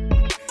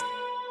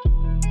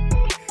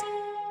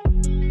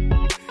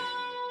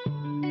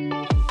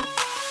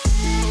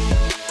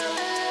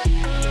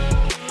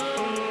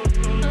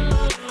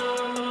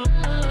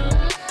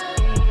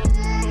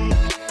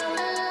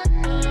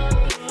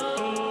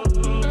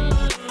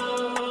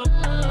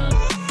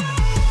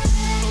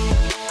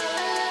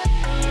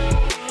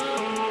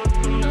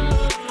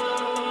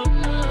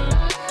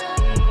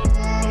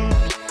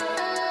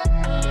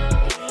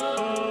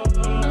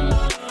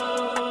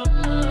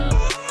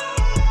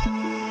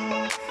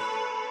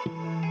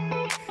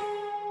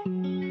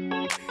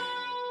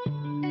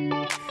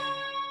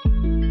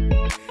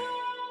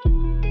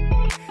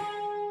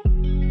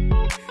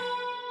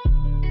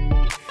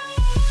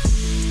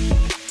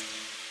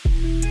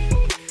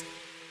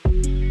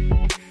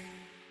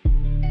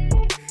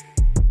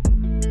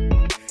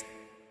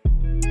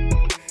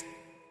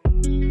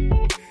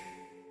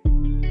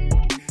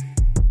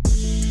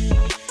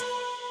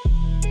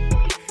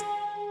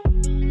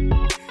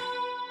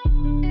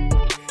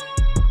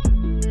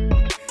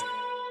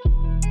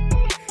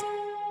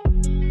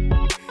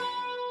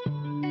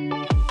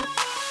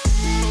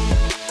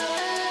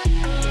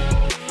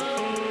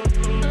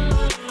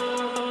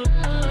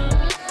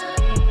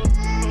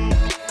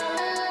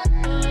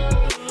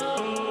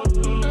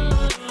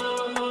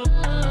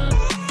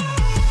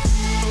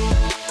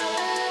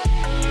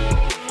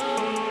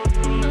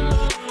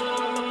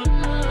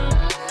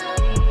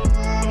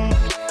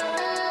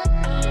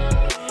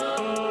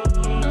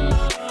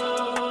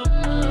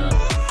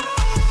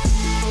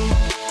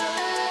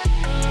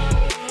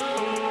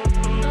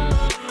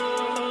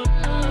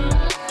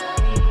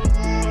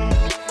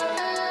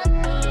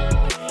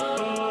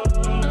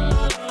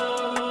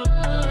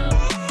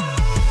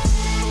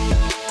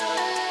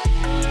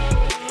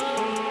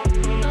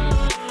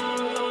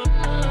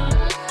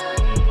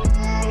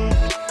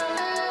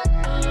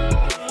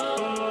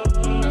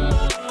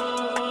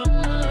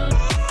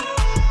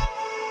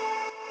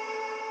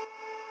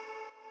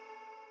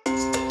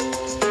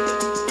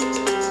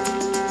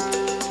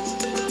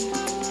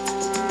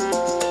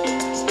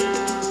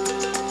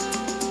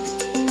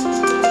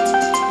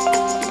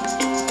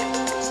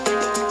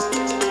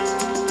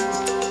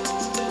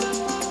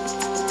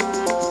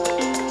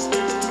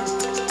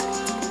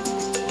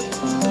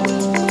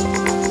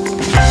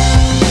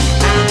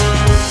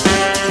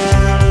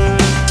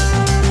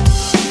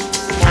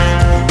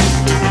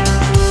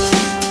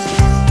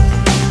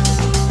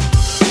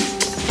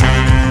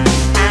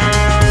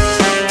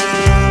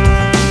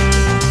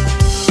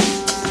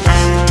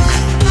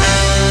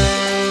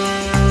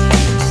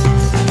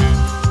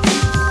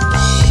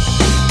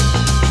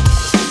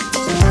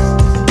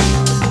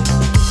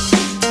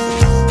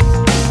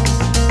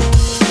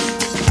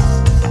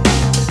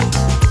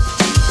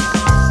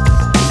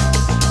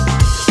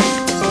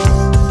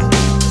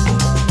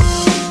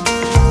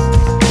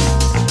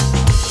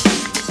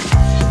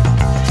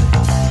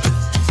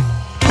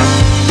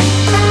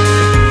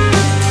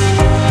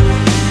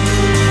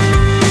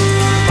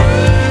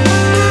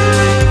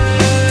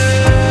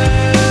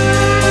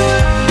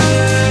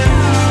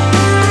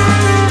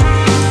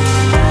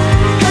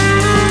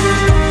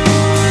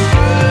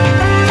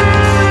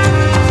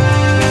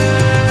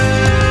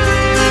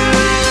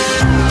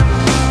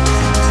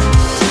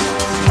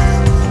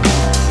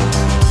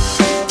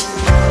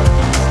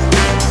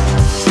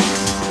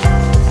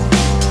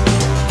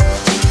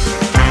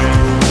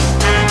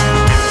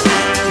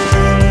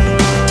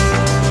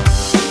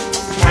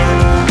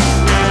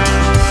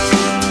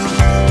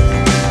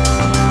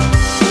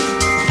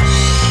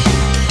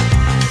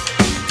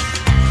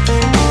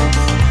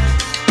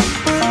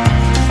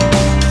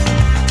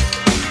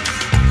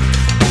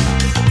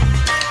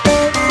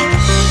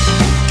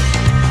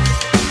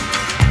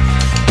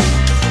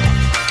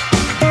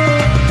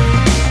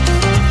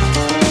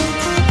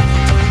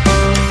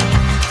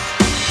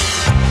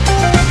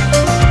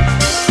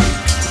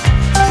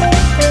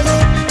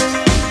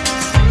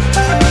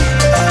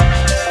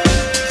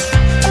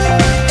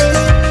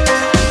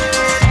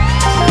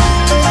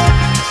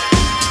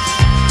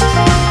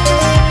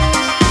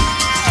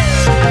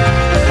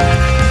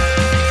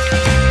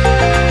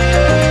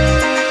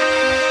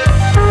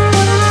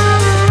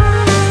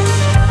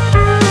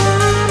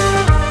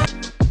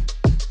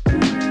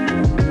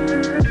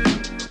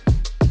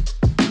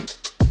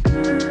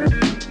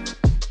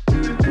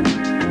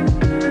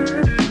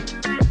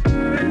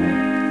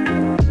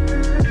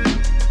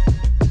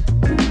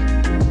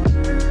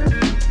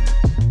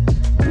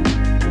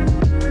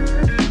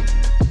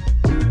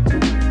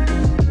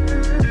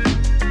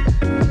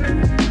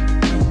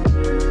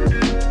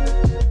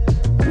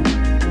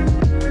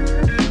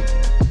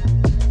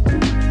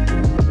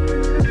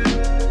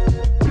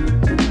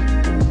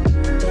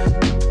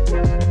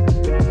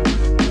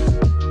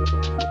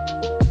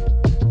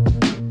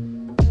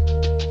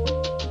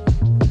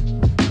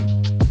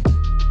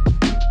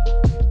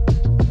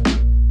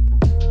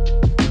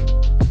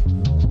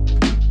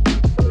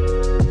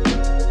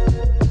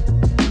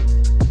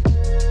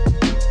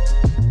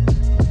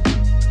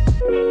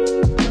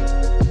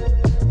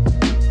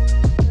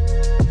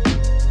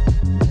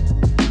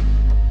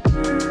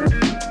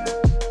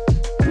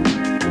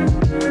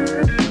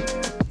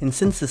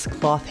 since this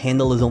cloth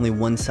handle is only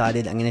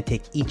one-sided, I'm going to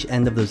take each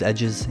end of those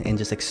edges and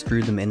just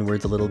extrude them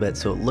inwards a little bit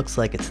so it looks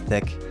like it's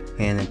thick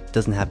and it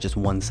doesn't have just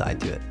one side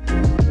to it.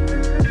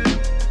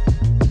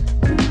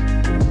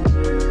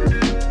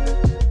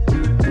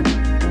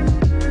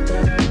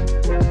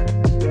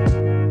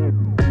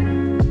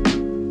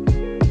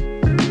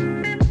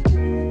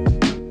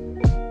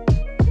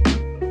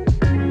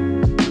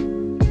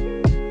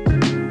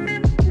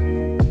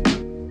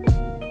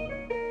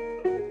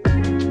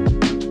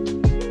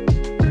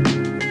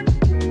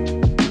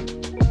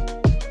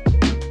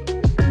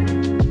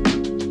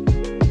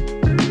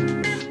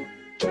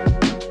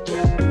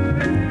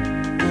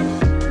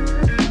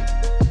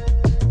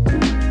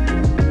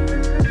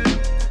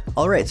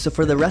 Alright, so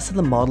for the rest of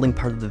the modeling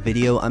part of the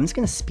video, I'm just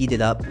going to speed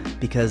it up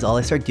because all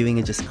I start doing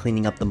is just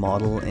cleaning up the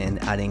model and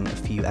adding a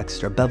few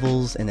extra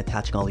bevels and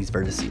attaching all these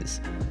vertices.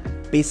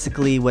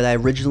 Basically, what I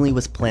originally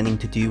was planning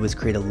to do was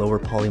create a lower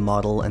poly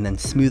model and then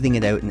smoothing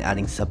it out and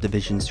adding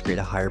subdivisions to create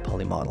a higher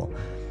poly model.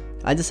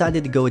 I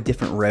decided to go a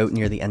different route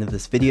near the end of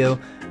this video.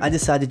 I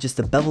decided just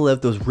to bevel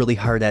out those really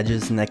hard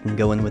edges and I can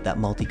go in with that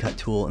multi-cut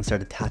tool and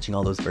start attaching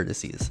all those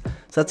vertices.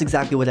 So that's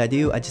exactly what I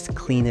do. I just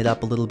clean it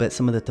up a little bit.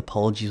 Some of the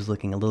topology was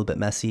looking a little bit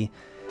messy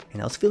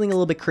and I was feeling a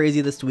little bit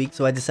crazy this week,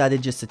 so I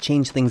decided just to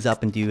change things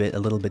up and do it a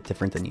little bit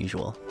different than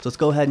usual. So let's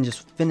go ahead and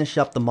just finish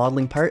up the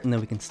modeling part and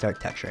then we can start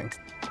texturing.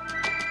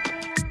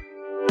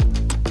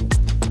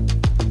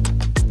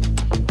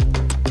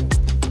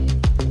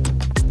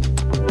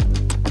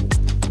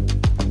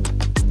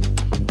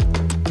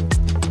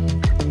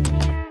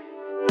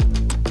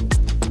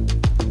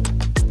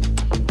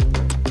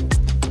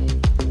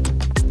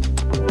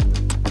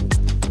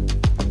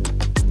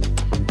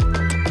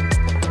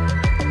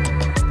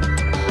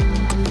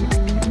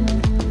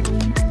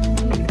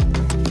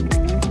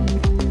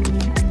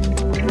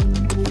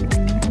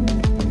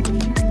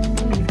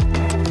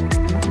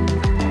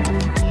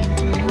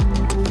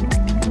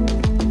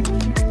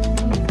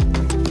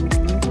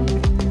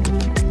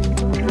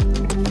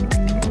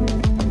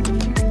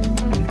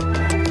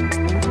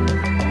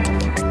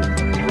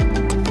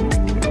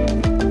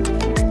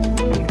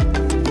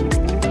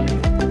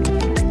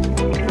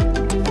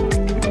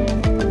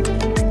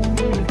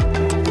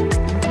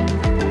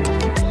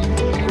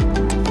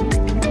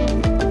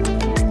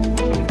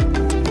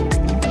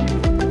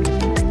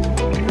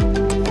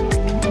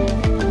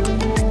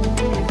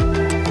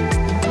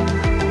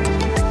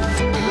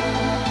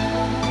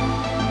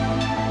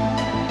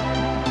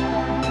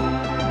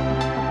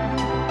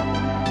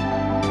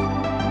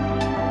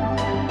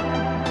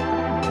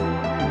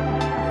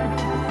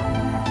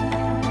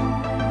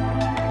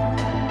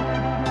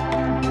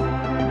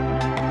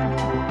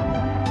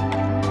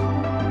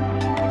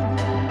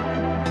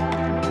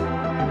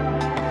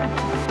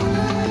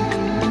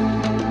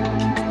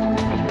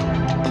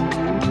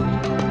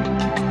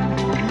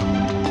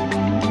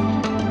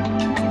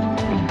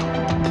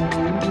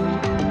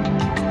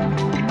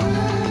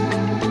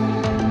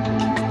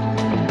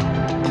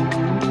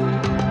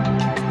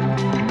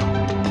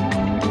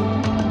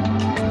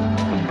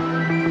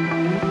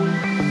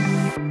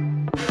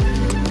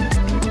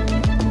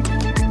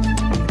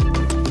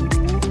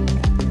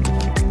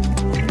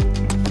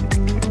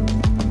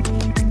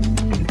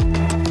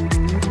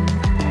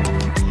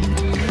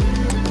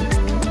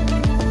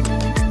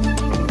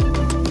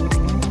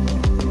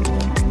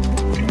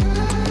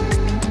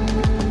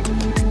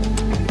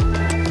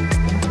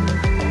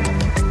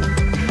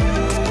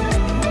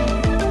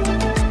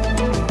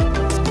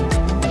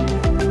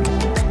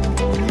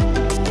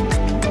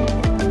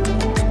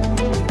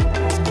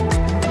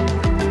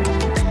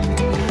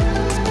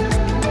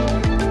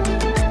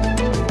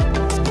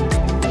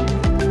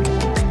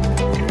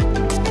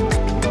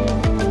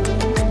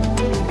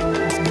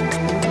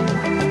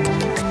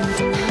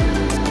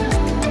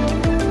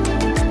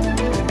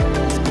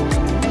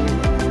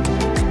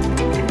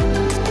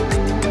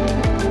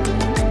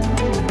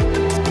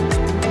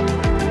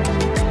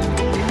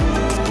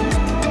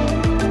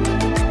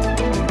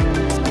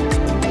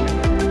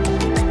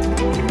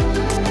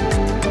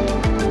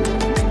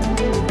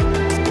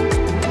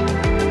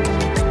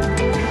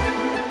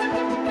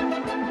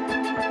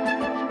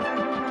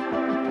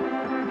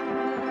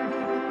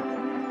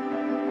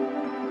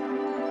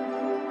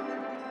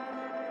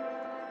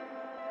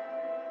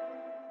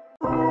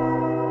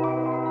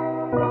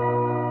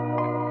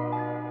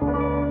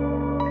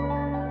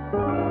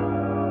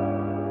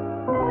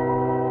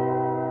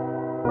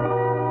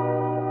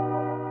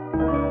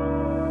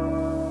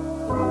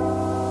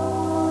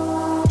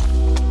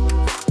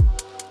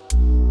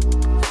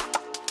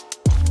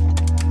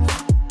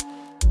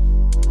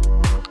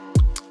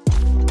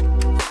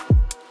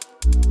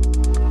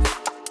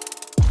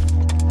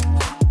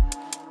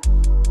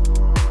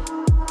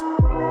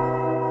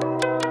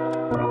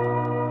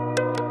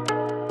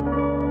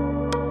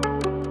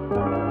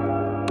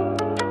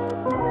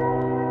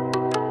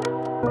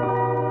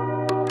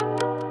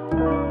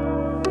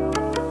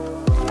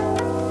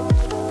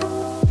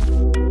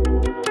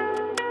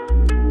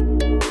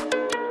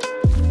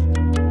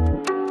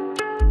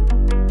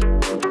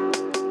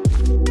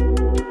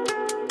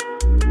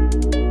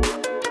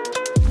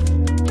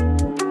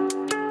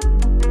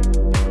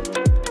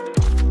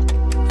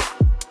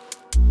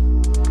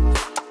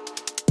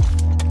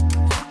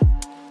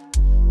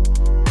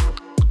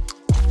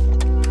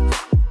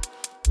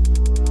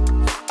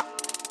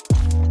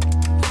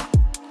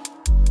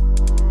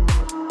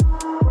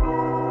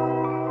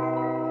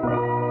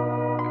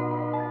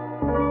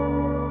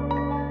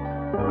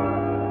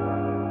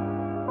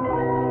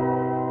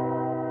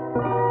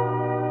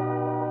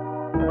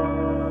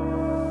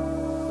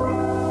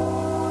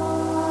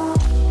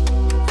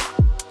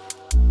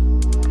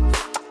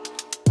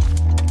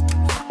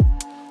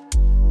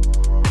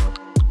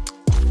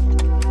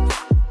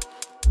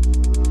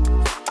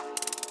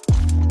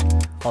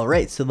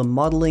 Alright, so the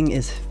modeling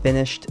is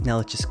finished. Now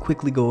let's just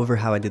quickly go over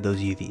how I did those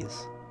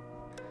UVs.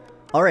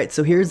 Alright,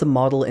 so here's the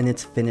model in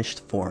its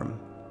finished form.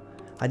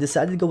 I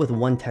decided to go with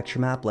one texture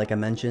map, like I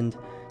mentioned,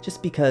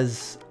 just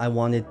because I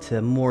wanted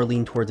to more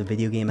lean towards a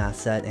video game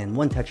asset, and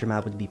one texture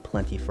map would be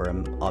plenty for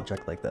an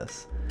object like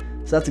this.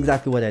 So that's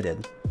exactly what I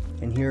did.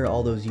 And here are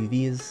all those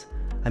UVs.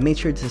 I made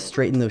sure to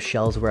straighten those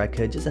shells where I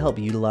could, just to help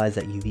utilize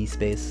that UV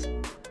space.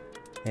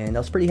 And I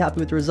was pretty happy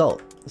with the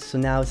result. So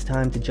now it's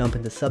time to jump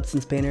into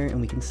Substance Painter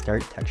and we can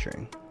start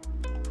texturing.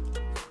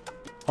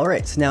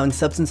 Alright, so now in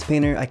Substance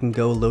Painter I can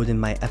go load in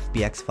my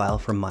FBX file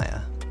from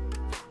Maya.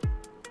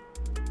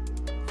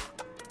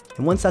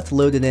 And once that's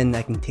loaded in,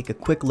 I can take a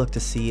quick look to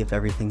see if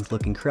everything's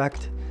looking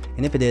correct.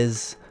 And if it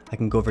is, I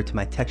can go over to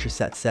my texture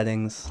set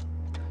settings,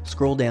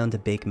 scroll down to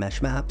bake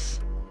mesh maps,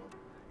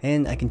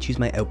 and I can choose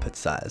my output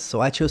size. So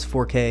I chose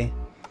 4K,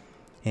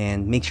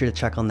 and make sure to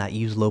check on that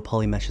use low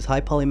poly mesh as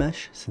high poly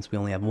mesh, since we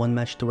only have one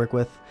mesh to work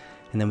with,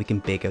 and then we can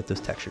bake out those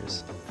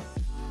textures.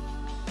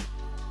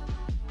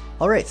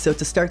 Alright, so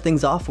to start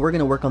things off, we're going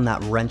to work on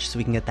that wrench so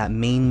we can get that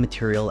main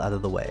material out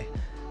of the way.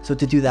 So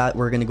to do that,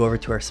 we're going to go over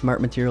to our Smart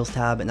Materials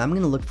tab, and I'm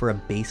going to look for a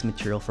base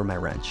material for my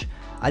wrench.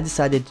 I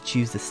decided to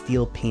choose the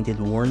steel painted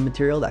worn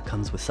material that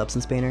comes with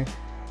Substance Painter,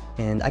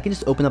 and I can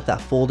just open up that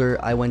folder.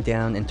 I went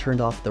down and turned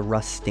off the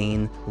rust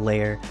stain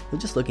layer. It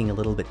was just looking a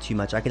little bit too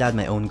much. I could add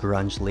my own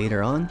grunge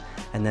later on,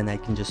 and then I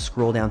can just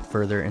scroll down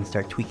further and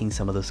start tweaking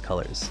some of those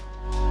colors.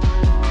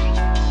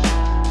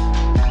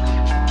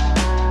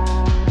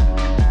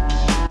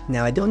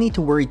 Now I don't need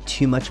to worry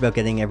too much about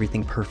getting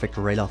everything perfect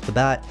right off the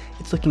bat.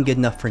 It's looking good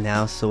enough for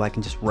now, so I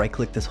can just right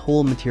click this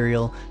whole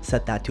material,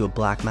 set that to a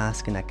black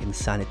mask, and I can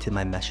assign it to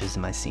my meshes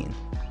in my scene.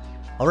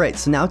 Alright,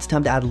 so now it's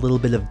time to add a little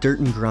bit of dirt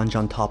and grunge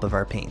on top of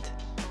our paint.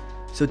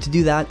 So to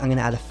do that, I'm going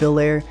to add a fill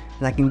layer,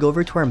 and I can go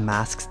over to our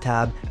masks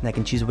tab, and I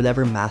can choose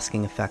whatever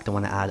masking effect I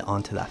want to add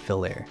onto that fill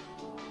layer.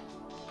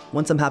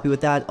 Once I'm happy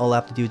with that, all I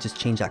have to do is just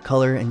change that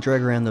color and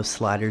drag around those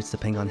sliders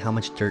depending on how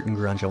much dirt and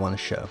grunge I want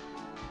to show.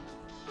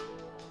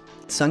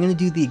 So I'm going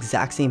to do the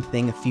exact same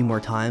thing a few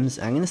more times.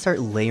 I'm going to start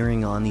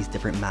layering on these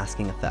different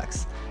masking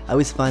effects. I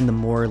always find the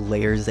more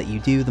layers that you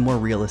do, the more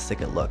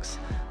realistic it looks.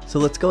 So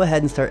let's go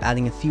ahead and start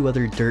adding a few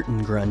other dirt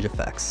and grunge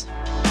effects.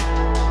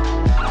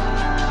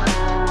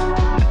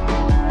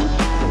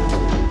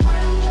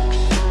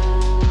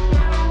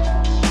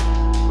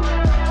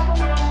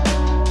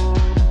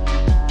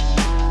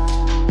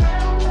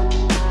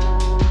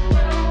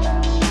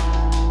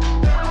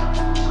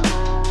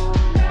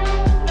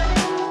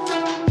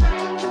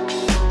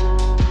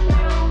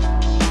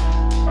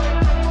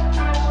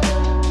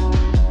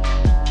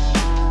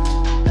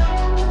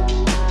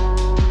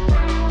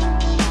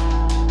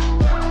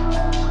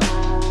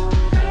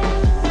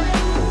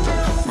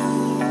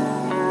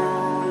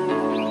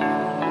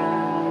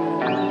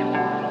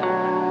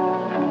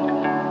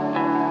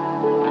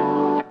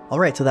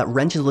 Alright, so that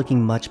wrench is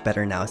looking much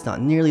better now. It's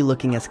not nearly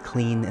looking as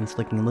clean, and it's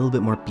looking a little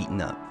bit more beaten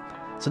up.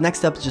 So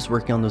next up is just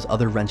working on those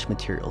other wrench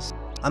materials.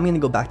 I'm going to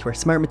go back to our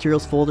Smart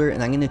Materials folder,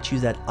 and I'm going to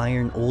choose that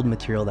iron old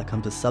material that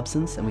comes with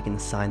Substance, and we can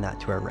assign that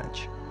to our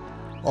wrench.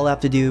 All I have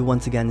to do,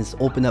 once again, is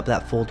open up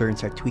that folder and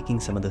start tweaking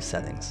some of those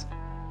settings.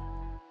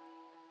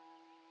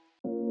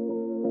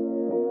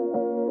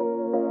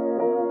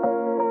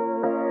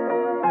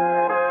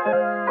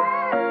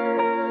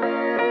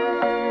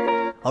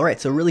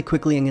 Alright, so really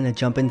quickly I'm going to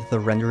jump into the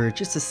renderer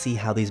just to see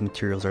how these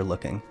materials are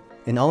looking.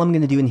 And all I'm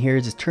going to do in here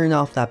is just turn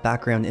off that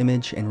background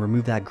image and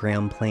remove that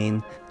ground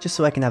plane, just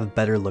so I can have a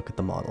better look at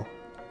the model.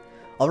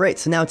 Alright,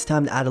 so now it's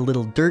time to add a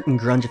little dirt and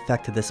grunge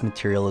effect to this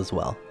material as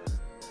well.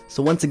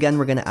 So once again,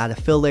 we're going to add a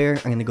fill layer.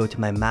 I'm going to go to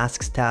my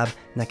masks tab,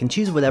 and I can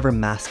choose whatever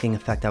masking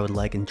effect I would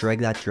like and drag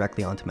that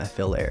directly onto my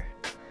fill layer.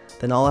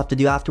 Then all I have to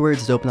do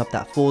afterwards is open up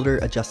that folder,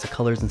 adjust the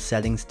colors and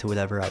settings to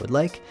whatever I would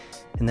like,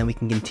 and then we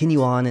can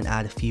continue on and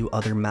add a few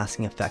other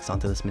masking effects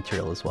onto this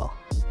material as well.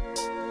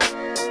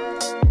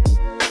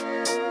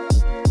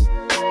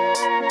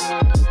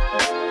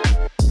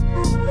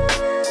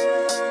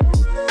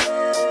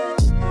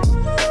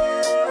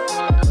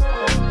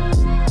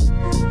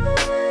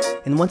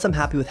 And once I'm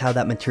happy with how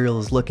that material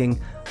is looking,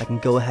 I can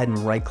go ahead and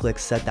right click,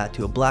 set that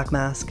to a black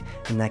mask,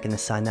 and I can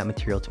assign that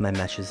material to my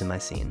meshes in my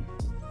scene.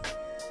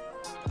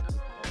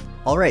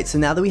 Alright, so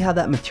now that we have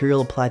that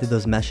material applied to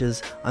those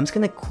meshes, I'm just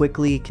going to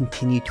quickly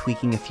continue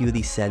tweaking a few of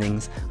these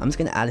settings. I'm just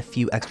going to add a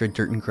few extra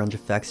dirt and grunge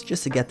effects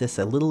just to get this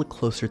a little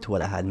closer to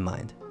what I had in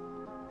mind.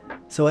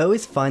 So I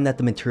always find that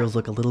the materials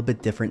look a little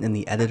bit different in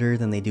the editor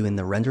than they do in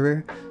the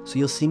renderer, so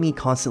you'll see me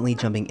constantly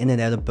jumping in and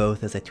out of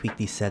both as I tweak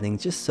these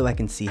settings just so I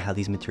can see how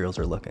these materials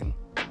are looking.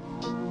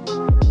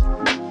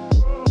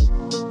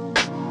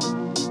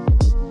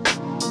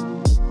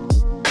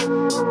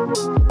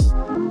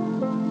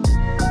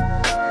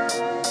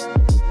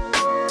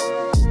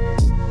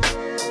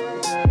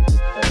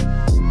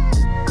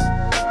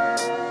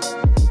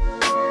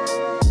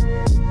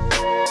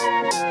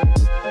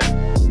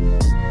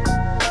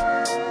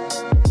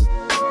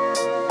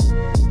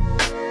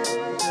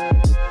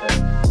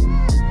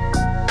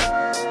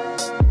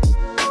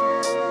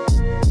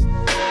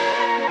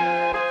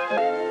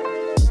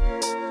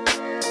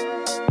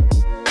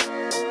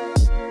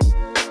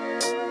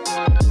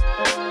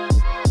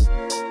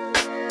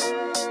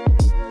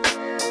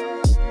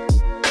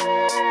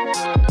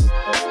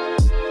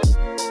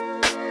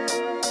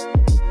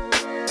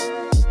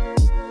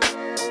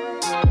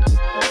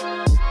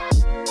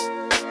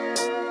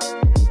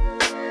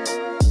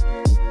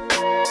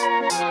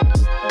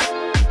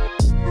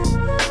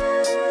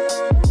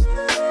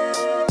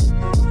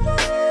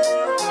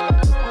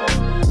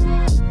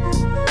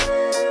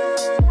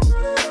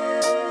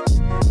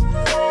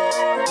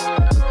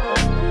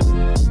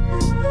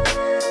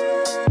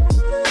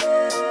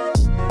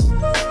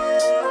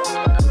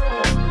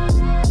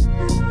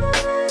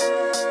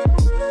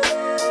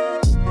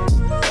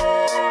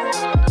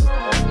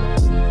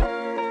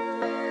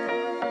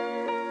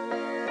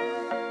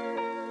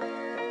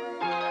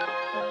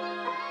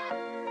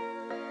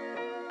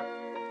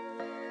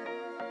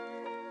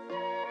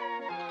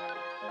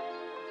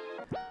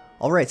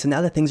 Alright, so now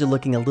that things are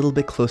looking a little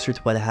bit closer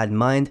to what I had in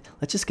mind,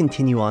 let's just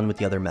continue on with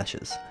the other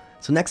meshes.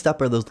 So next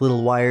up are those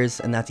little wires,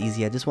 and that's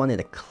easy. I just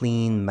wanted a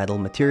clean metal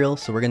material,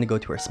 so we're going to go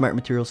to our Smart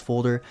Materials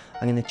folder.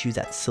 I'm going to choose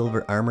that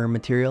Silver Armor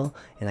material,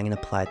 and I'm going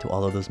to apply it to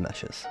all of those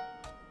meshes.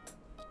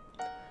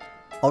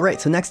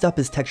 Alright, so next up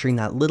is texturing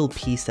that little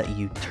piece that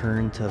you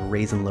turn to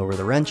raise and lower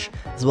the wrench,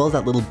 as well as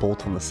that little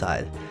bolt on the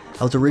side.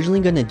 I was originally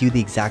going to do the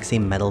exact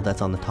same metal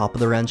that's on the top of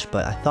the wrench,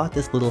 but I thought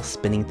this little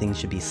spinning thing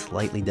should be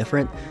slightly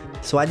different,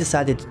 so I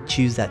decided to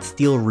choose that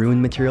steel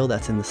ruin material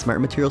that's in the Smart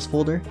Materials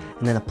folder,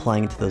 and then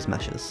applying it to those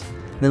meshes.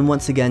 And then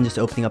once again, just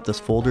opening up those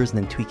folders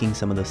and then tweaking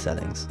some of those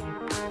settings.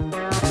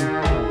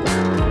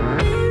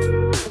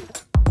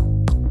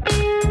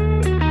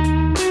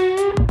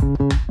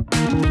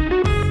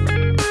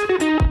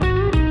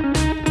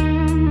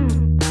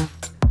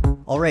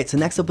 Alright, so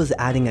next up was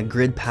adding a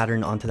grid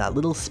pattern onto that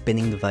little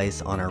spinning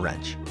device on our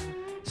wrench.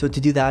 So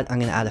to do that, I'm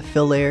going to add a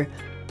fill layer.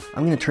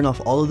 I'm going to turn off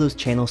all of those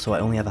channels so I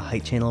only have a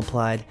height channel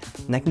applied,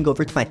 and I can go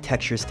over to my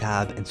textures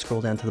tab and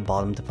scroll down to the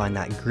bottom to find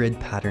that grid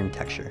pattern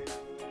texture.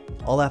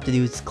 All I have to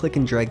do is click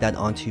and drag that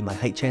onto my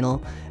height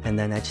channel, and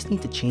then I just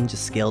need to change the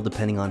scale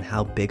depending on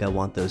how big I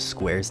want those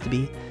squares to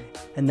be,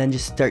 and then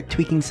just start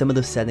tweaking some of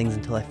those settings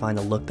until I find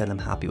a look that I'm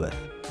happy with.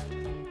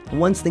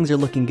 Once things are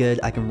looking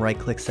good, I can right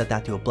click, set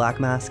that to a black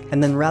mask,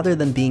 and then rather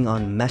than being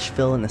on mesh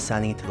fill and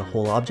assigning it to the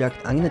whole object,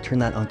 I'm going to turn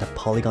that onto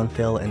polygon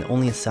fill and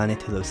only assign it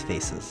to those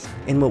faces.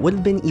 And what would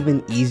have been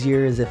even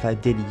easier is if I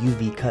did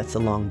UV cuts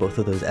along both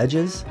of those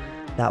edges.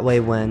 That way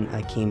when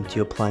I came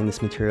to applying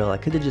this material, I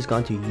could have just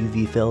gone to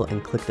UV fill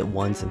and clicked it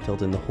once and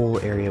filled in the whole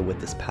area with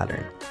this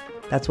pattern.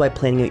 That's why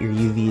planning out your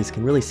UVs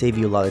can really save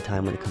you a lot of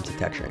time when it comes to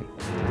texturing.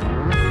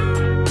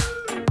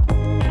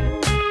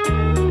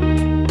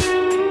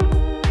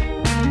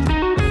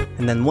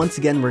 And then once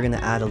again, we're going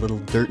to add a little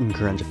dirt and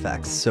grunge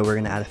effects. So we're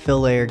going to add a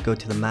fill layer, go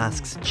to the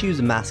masks, choose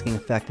a masking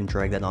effect, and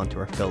drag that onto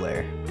our fill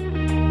layer.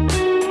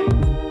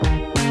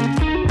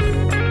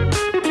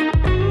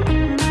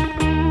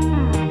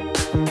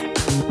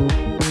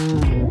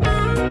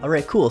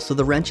 Alright, cool, so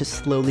the wrench is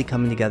slowly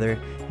coming together.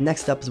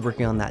 Next up is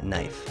working on that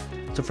knife.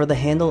 So for the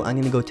handle, I'm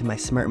going to go to my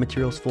Smart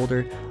Materials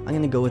folder. I'm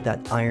going to go with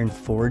that iron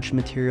forged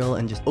material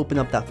and just open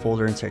up that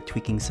folder and start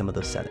tweaking some of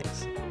those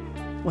settings.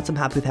 Once I'm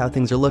happy with how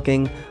things are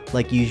looking,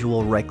 like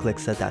usual, right click,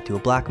 set that to a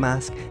black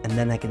mask, and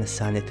then I can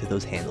assign it to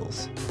those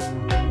handles.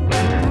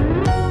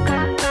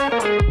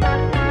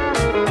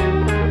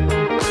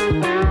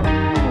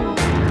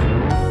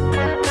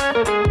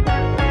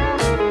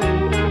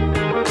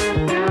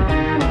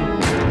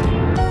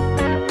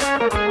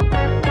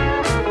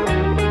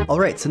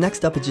 Alright, so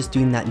next up is just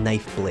doing that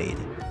knife blade.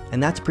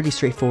 And that's pretty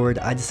straightforward.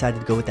 I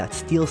decided to go with that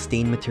steel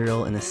stain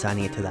material and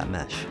assigning it to that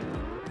mesh.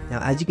 Now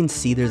as you can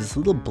see, there's this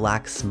little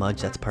black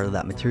smudge that's part of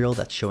that material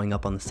that's showing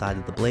up on the side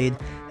of the blade,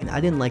 and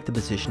I didn't like the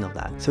position of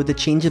that. So to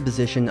change the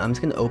position, I'm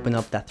just going to open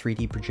up that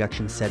 3D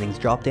projection settings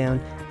drop down,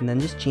 and then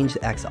just change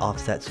the X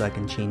offset so I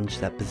can change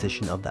that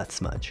position of that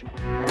smudge.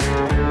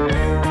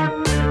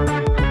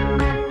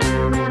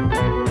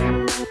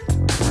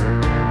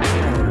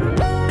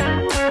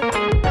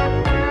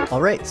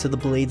 Alright, so the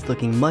blade's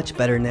looking much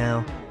better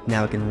now.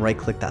 Now I can right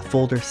click that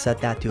folder, set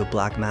that to a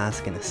black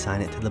mask, and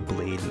assign it to the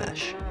blade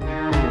mesh.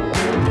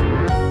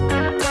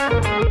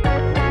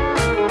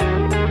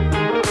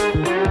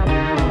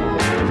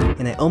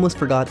 And I almost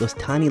forgot those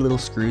tiny little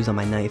screws on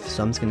my knife,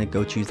 so I'm just going to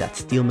go choose that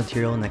steel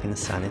material and I can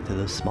assign it to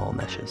those small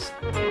meshes.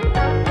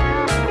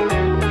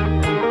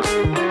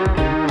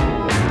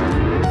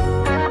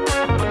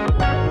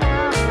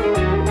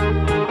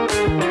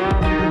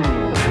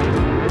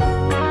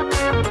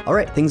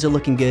 Alright, things are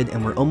looking good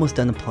and we're almost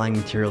done applying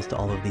materials to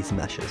all of these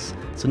meshes.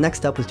 So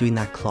next up was doing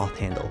that cloth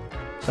handle.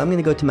 So I'm going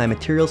to go to my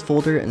materials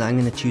folder and I'm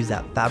going to choose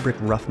that fabric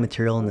rough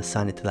material and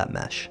assign it to that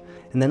mesh.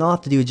 And then all I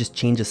have to do is just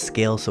change the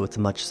scale so it's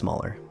much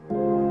smaller.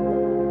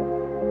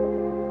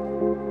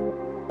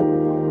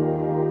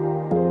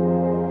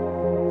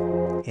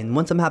 And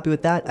once I'm happy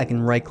with that, I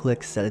can right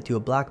click, set it to a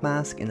black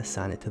mask, and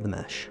assign it to the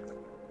mesh.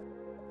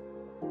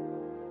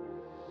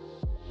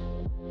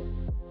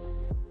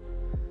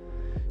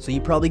 So you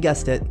probably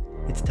guessed it,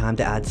 it's time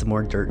to add some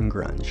more dirt and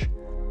grunge.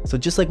 So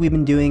just like we've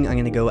been doing, I'm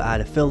going to go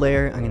add a fill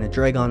layer, I'm going to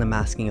drag on a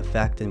masking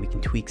effect, and we can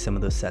tweak some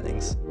of those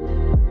settings.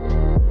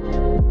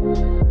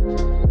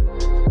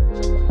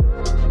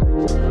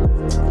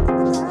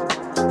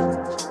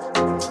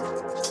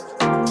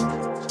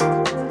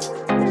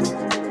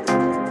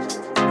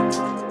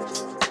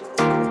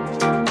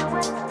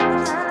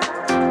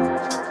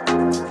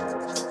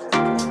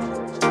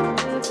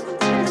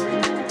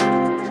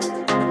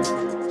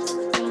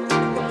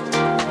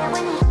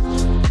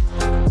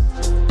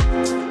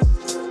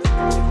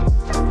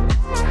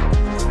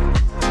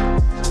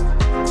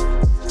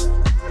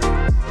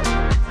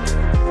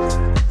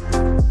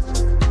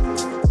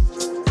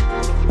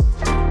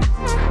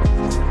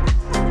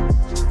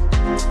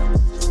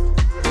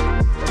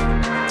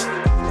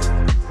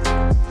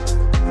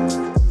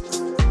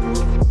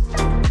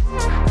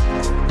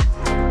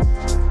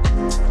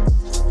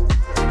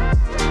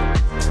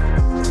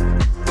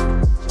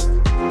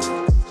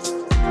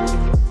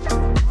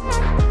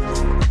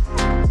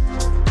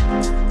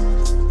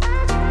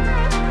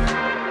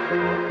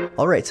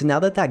 Alright, so now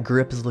that that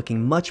grip is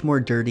looking much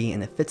more dirty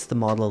and it fits the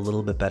model a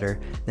little bit better,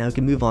 now we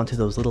can move on to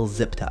those little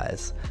zip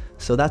ties.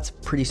 So that's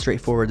pretty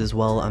straightforward as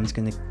well. I'm just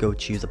going to go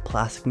choose a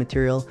plastic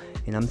material,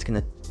 and I'm just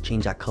going to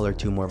change that color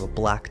to more of a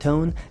black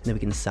tone, and then we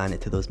can assign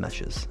it to those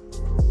meshes.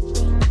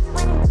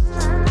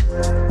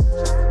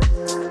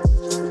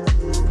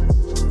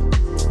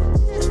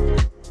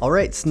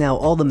 Alright, so now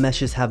all the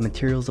meshes have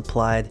materials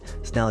applied,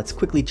 so now let's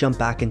quickly jump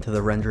back into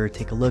the renderer,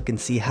 take a look and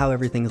see how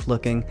everything is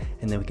looking,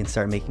 and then we can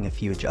start making a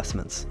few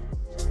adjustments.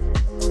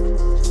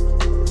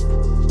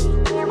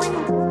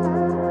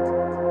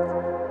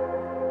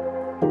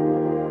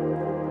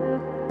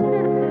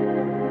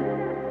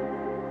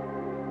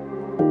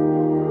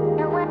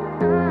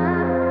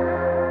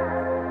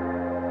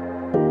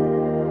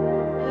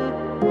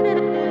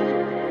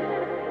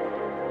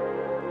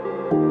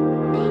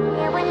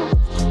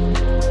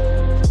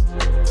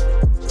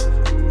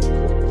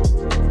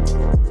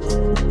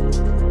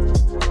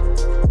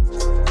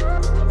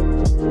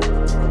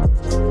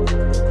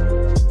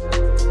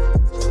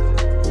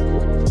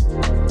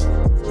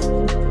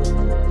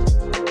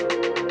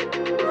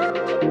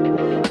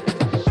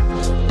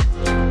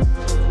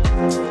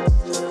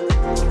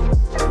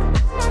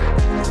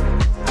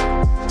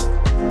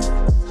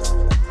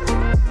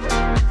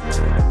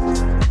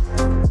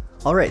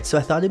 Alright, so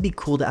I thought it'd be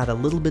cool to add a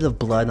little bit of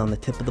blood on the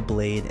tip of the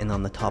blade and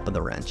on the top of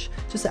the wrench,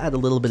 just to add a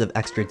little bit of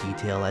extra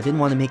detail. I didn't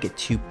want to make it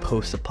too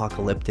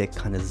post-apocalyptic,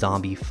 kind of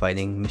zombie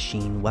fighting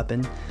machine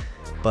weapon,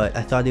 but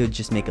I thought it would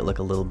just make it look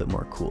a little bit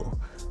more cool.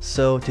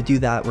 So to do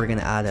that, we're going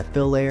to add a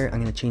fill layer.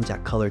 I'm going to change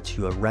that color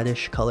to a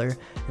reddish color,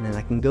 and then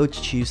I can go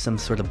choose some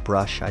sort of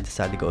brush. I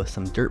decided to go with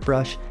some dirt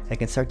brush. I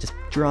can start just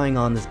drawing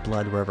on this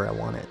blood wherever I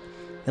want it.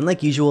 And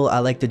like usual, I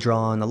like to draw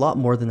on a lot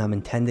more than I'm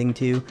intending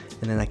to,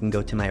 and then I can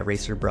go to my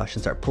eraser brush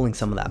and start pulling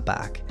some of that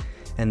back.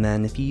 And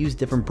then if you use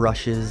different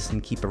brushes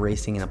and keep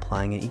erasing and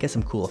applying it, you get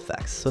some cool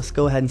effects. So let's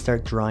go ahead and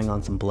start drawing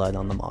on some blood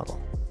on the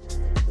model.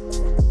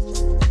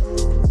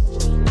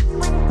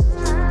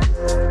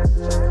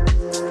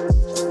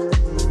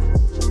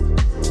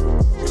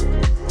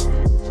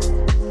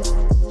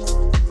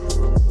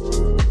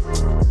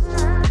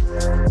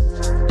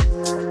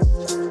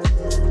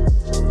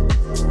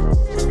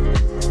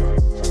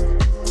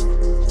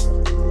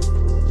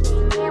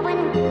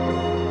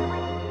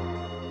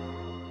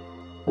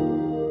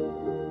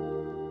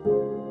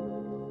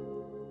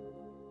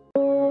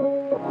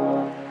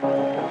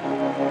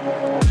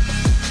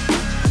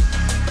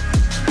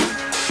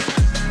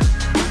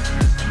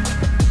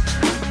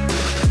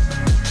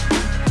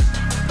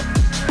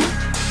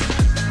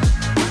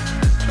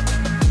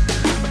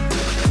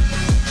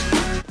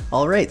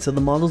 Alright, so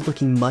the model's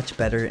looking much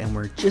better and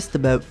we're just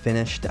about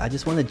finished. I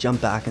just want to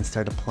jump back and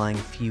start applying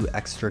a few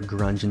extra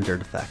grunge and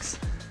dirt effects.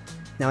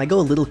 Now I go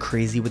a little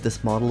crazy with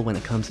this model when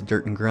it comes to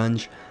dirt and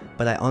grunge,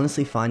 but I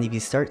honestly find if you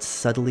start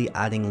subtly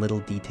adding little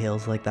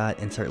details like that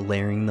and start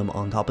layering them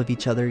on top of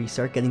each other, you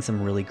start getting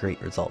some really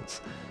great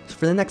results. So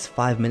for the next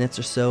 5 minutes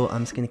or so,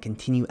 I'm just going to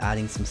continue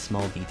adding some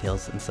small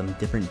details and some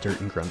different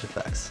dirt and grunge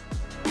effects.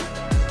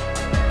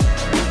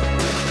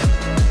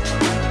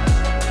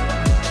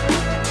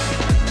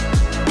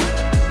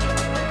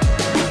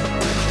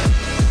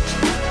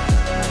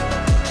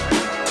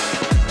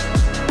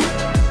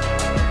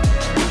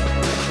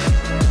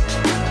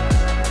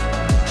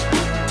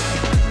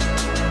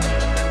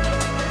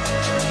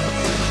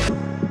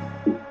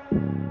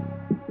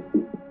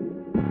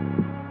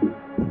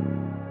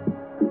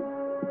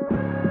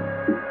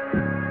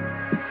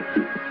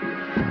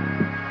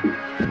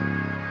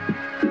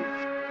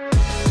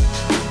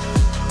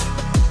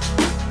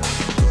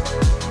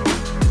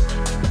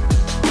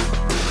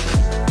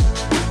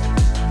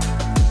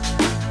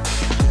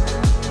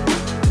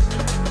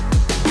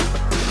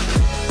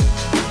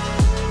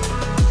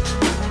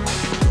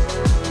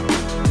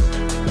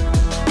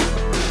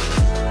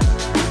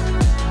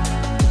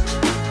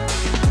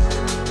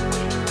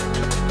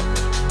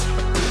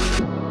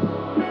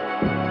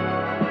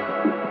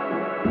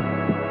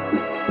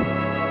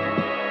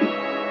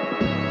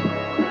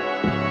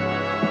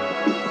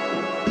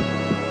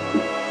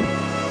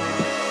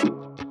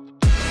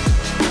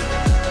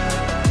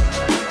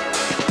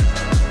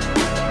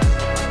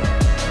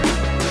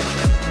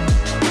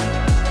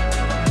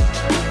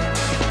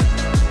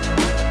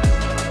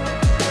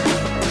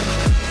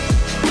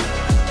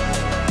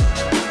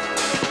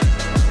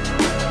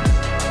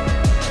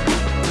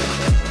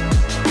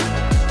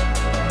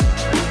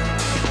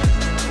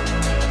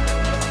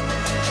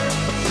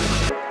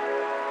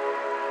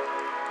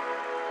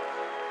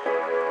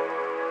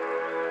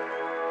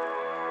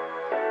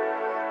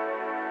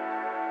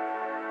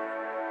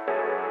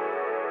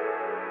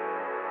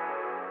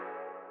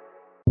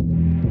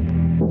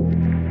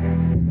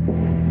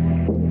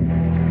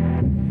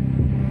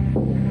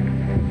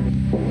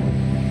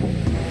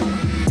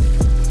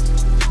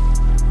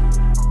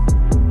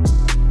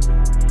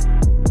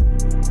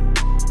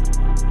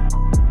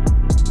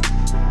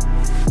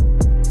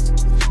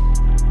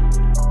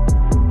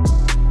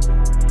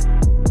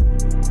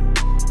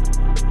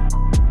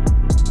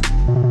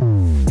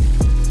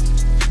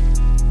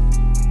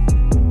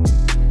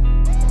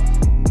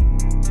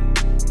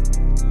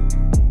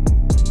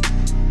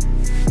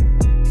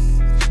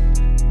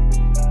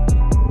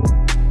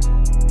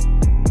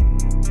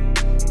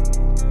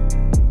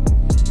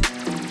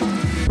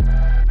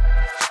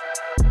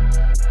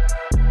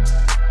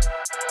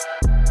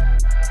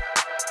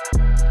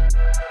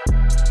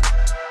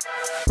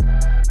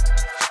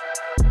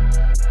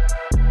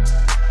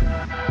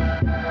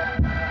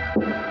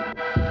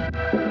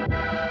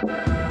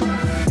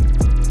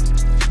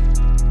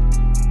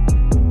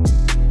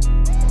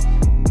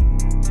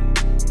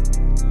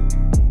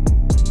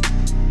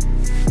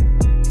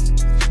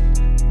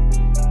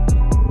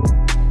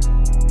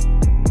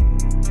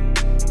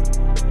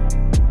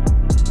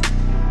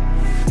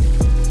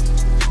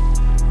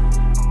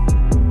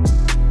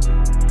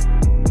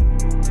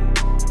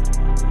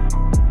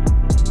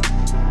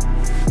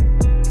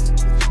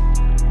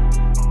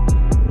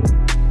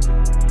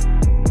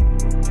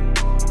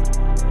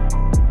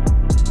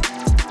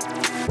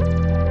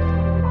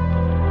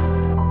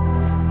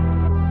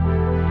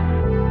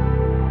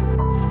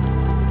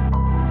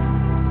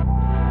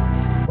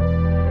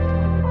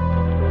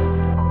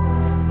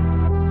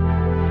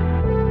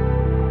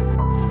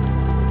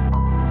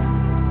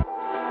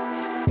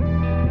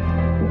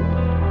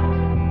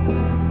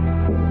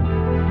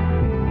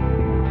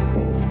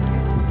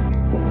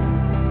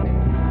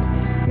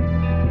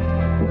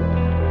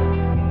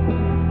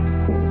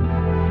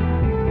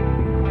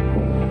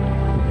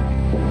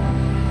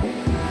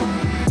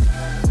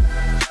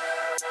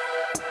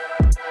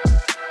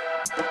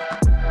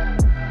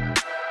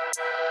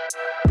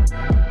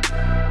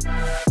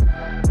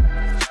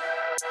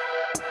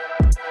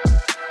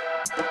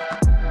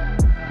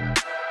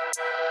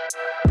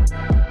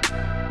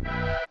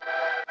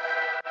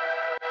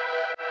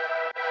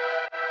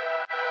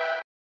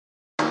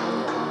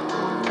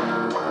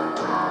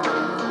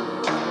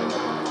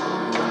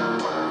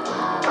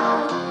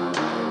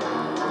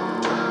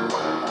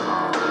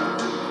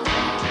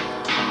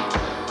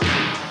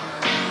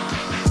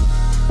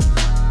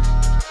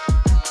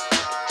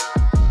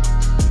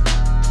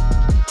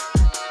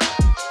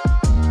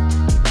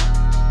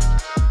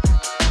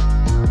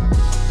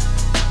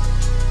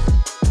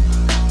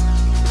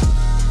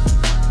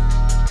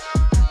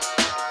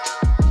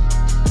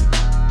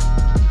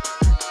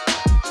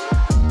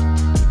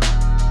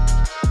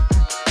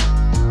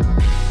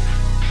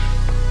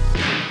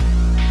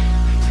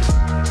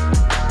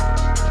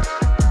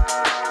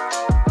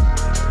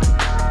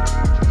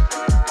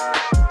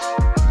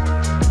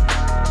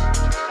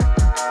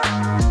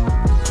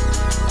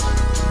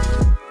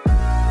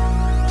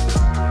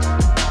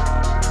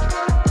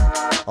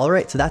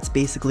 Alright, so that's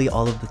basically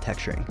all of the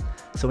texturing.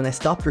 So when I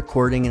stopped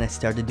recording and I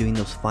started doing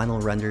those final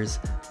renders,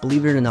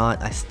 believe it or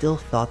not, I still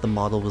thought the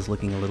model was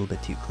looking a little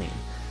bit too clean.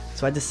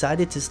 So I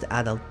decided just to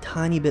add a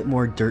tiny bit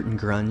more dirt and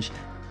grunge,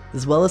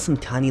 as well as some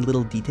tiny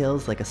little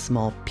details like a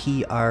small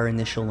PR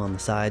initial on the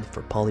side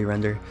for poly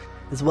render,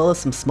 as well as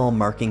some small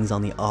markings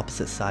on the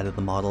opposite side of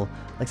the model,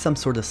 like some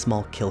sort of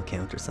small kill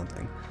count or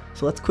something.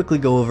 So let's quickly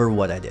go over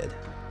what I did.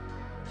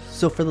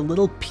 So for the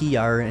little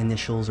PR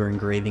initials or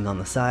engraving on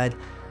the side,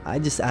 I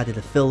just added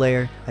a fill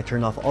layer. I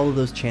turned off all of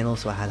those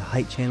channels, so I had a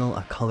height channel,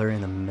 a color,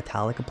 and a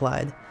metallic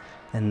applied.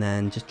 And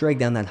then just drag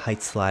down that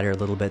height slider a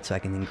little bit so I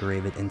can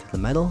engrave it into the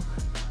metal.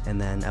 And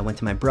then I went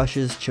to my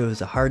brushes,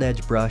 chose a hard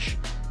edge brush,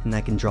 and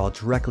I can draw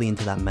directly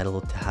into that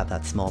metal to have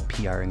that small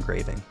PR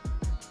engraving.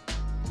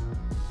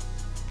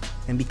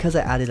 And because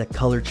I added a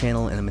color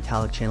channel and a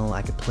metallic channel,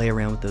 I could play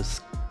around with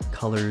those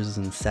colors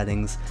and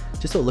settings,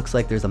 just so it looks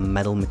like there's a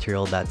metal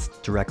material that's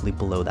directly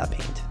below that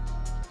paint.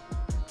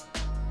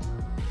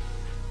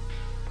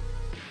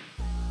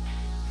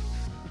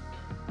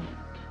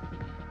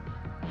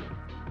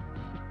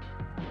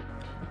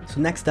 So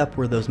next up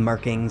were those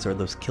markings or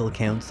those kill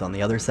counts on the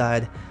other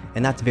side,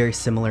 and that's very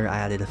similar. I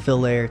added a fill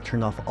layer,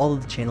 turned off all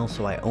of the channels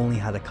so I only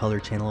had a color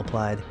channel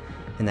applied,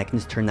 and I can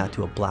just turn that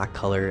to a black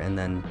color, and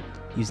then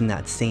using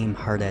that same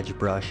hard edge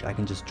brush I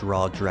can just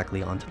draw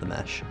directly onto the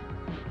mesh.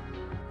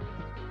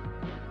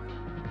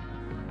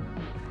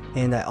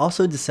 And I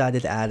also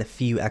decided to add a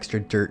few extra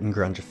dirt and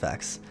grunge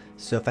effects.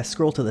 So if I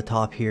scroll to the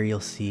top here, you'll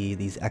see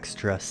these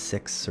extra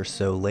 6 or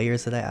so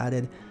layers that I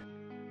added.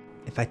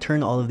 If I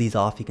turn all of these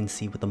off, you can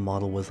see what the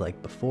model was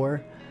like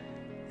before.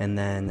 And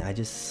then I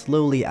just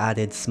slowly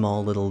added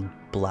small little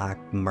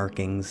black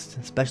markings,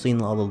 especially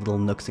in all the little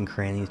nooks and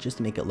crannies, just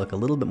to make it look a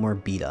little bit more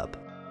beat up.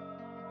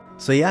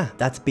 So yeah,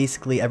 that's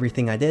basically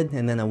everything I did,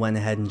 and then I went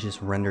ahead and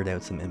just rendered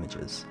out some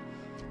images.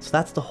 So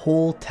that's the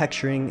whole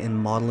texturing and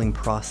modeling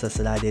process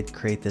that I did to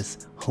create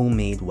this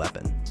homemade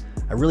weapon.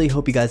 I really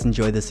hope you guys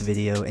enjoyed this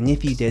video, and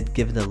if you did,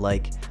 give it a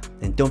like,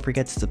 and don't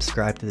forget to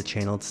subscribe to the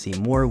channel to see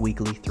more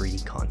weekly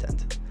 3D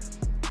content.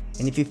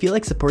 And if you feel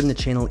like supporting the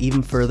channel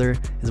even further,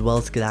 as well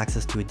as get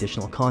access to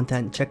additional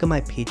content, check out my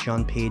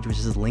Patreon page, which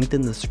is linked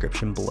in the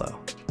description below.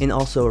 And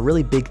also a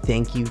really big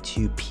thank you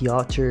to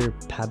Piotr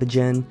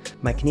Pabijan.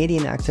 My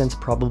Canadian accent's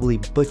probably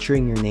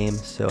butchering your name,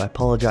 so I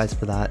apologize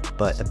for that,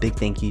 but a big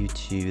thank you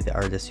to the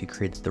artist who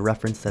created the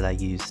reference that I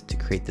used to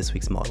create this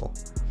week's model.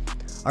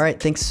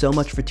 Alright, thanks so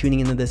much for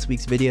tuning into this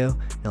week's video,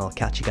 and I'll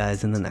catch you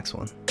guys in the next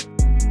one.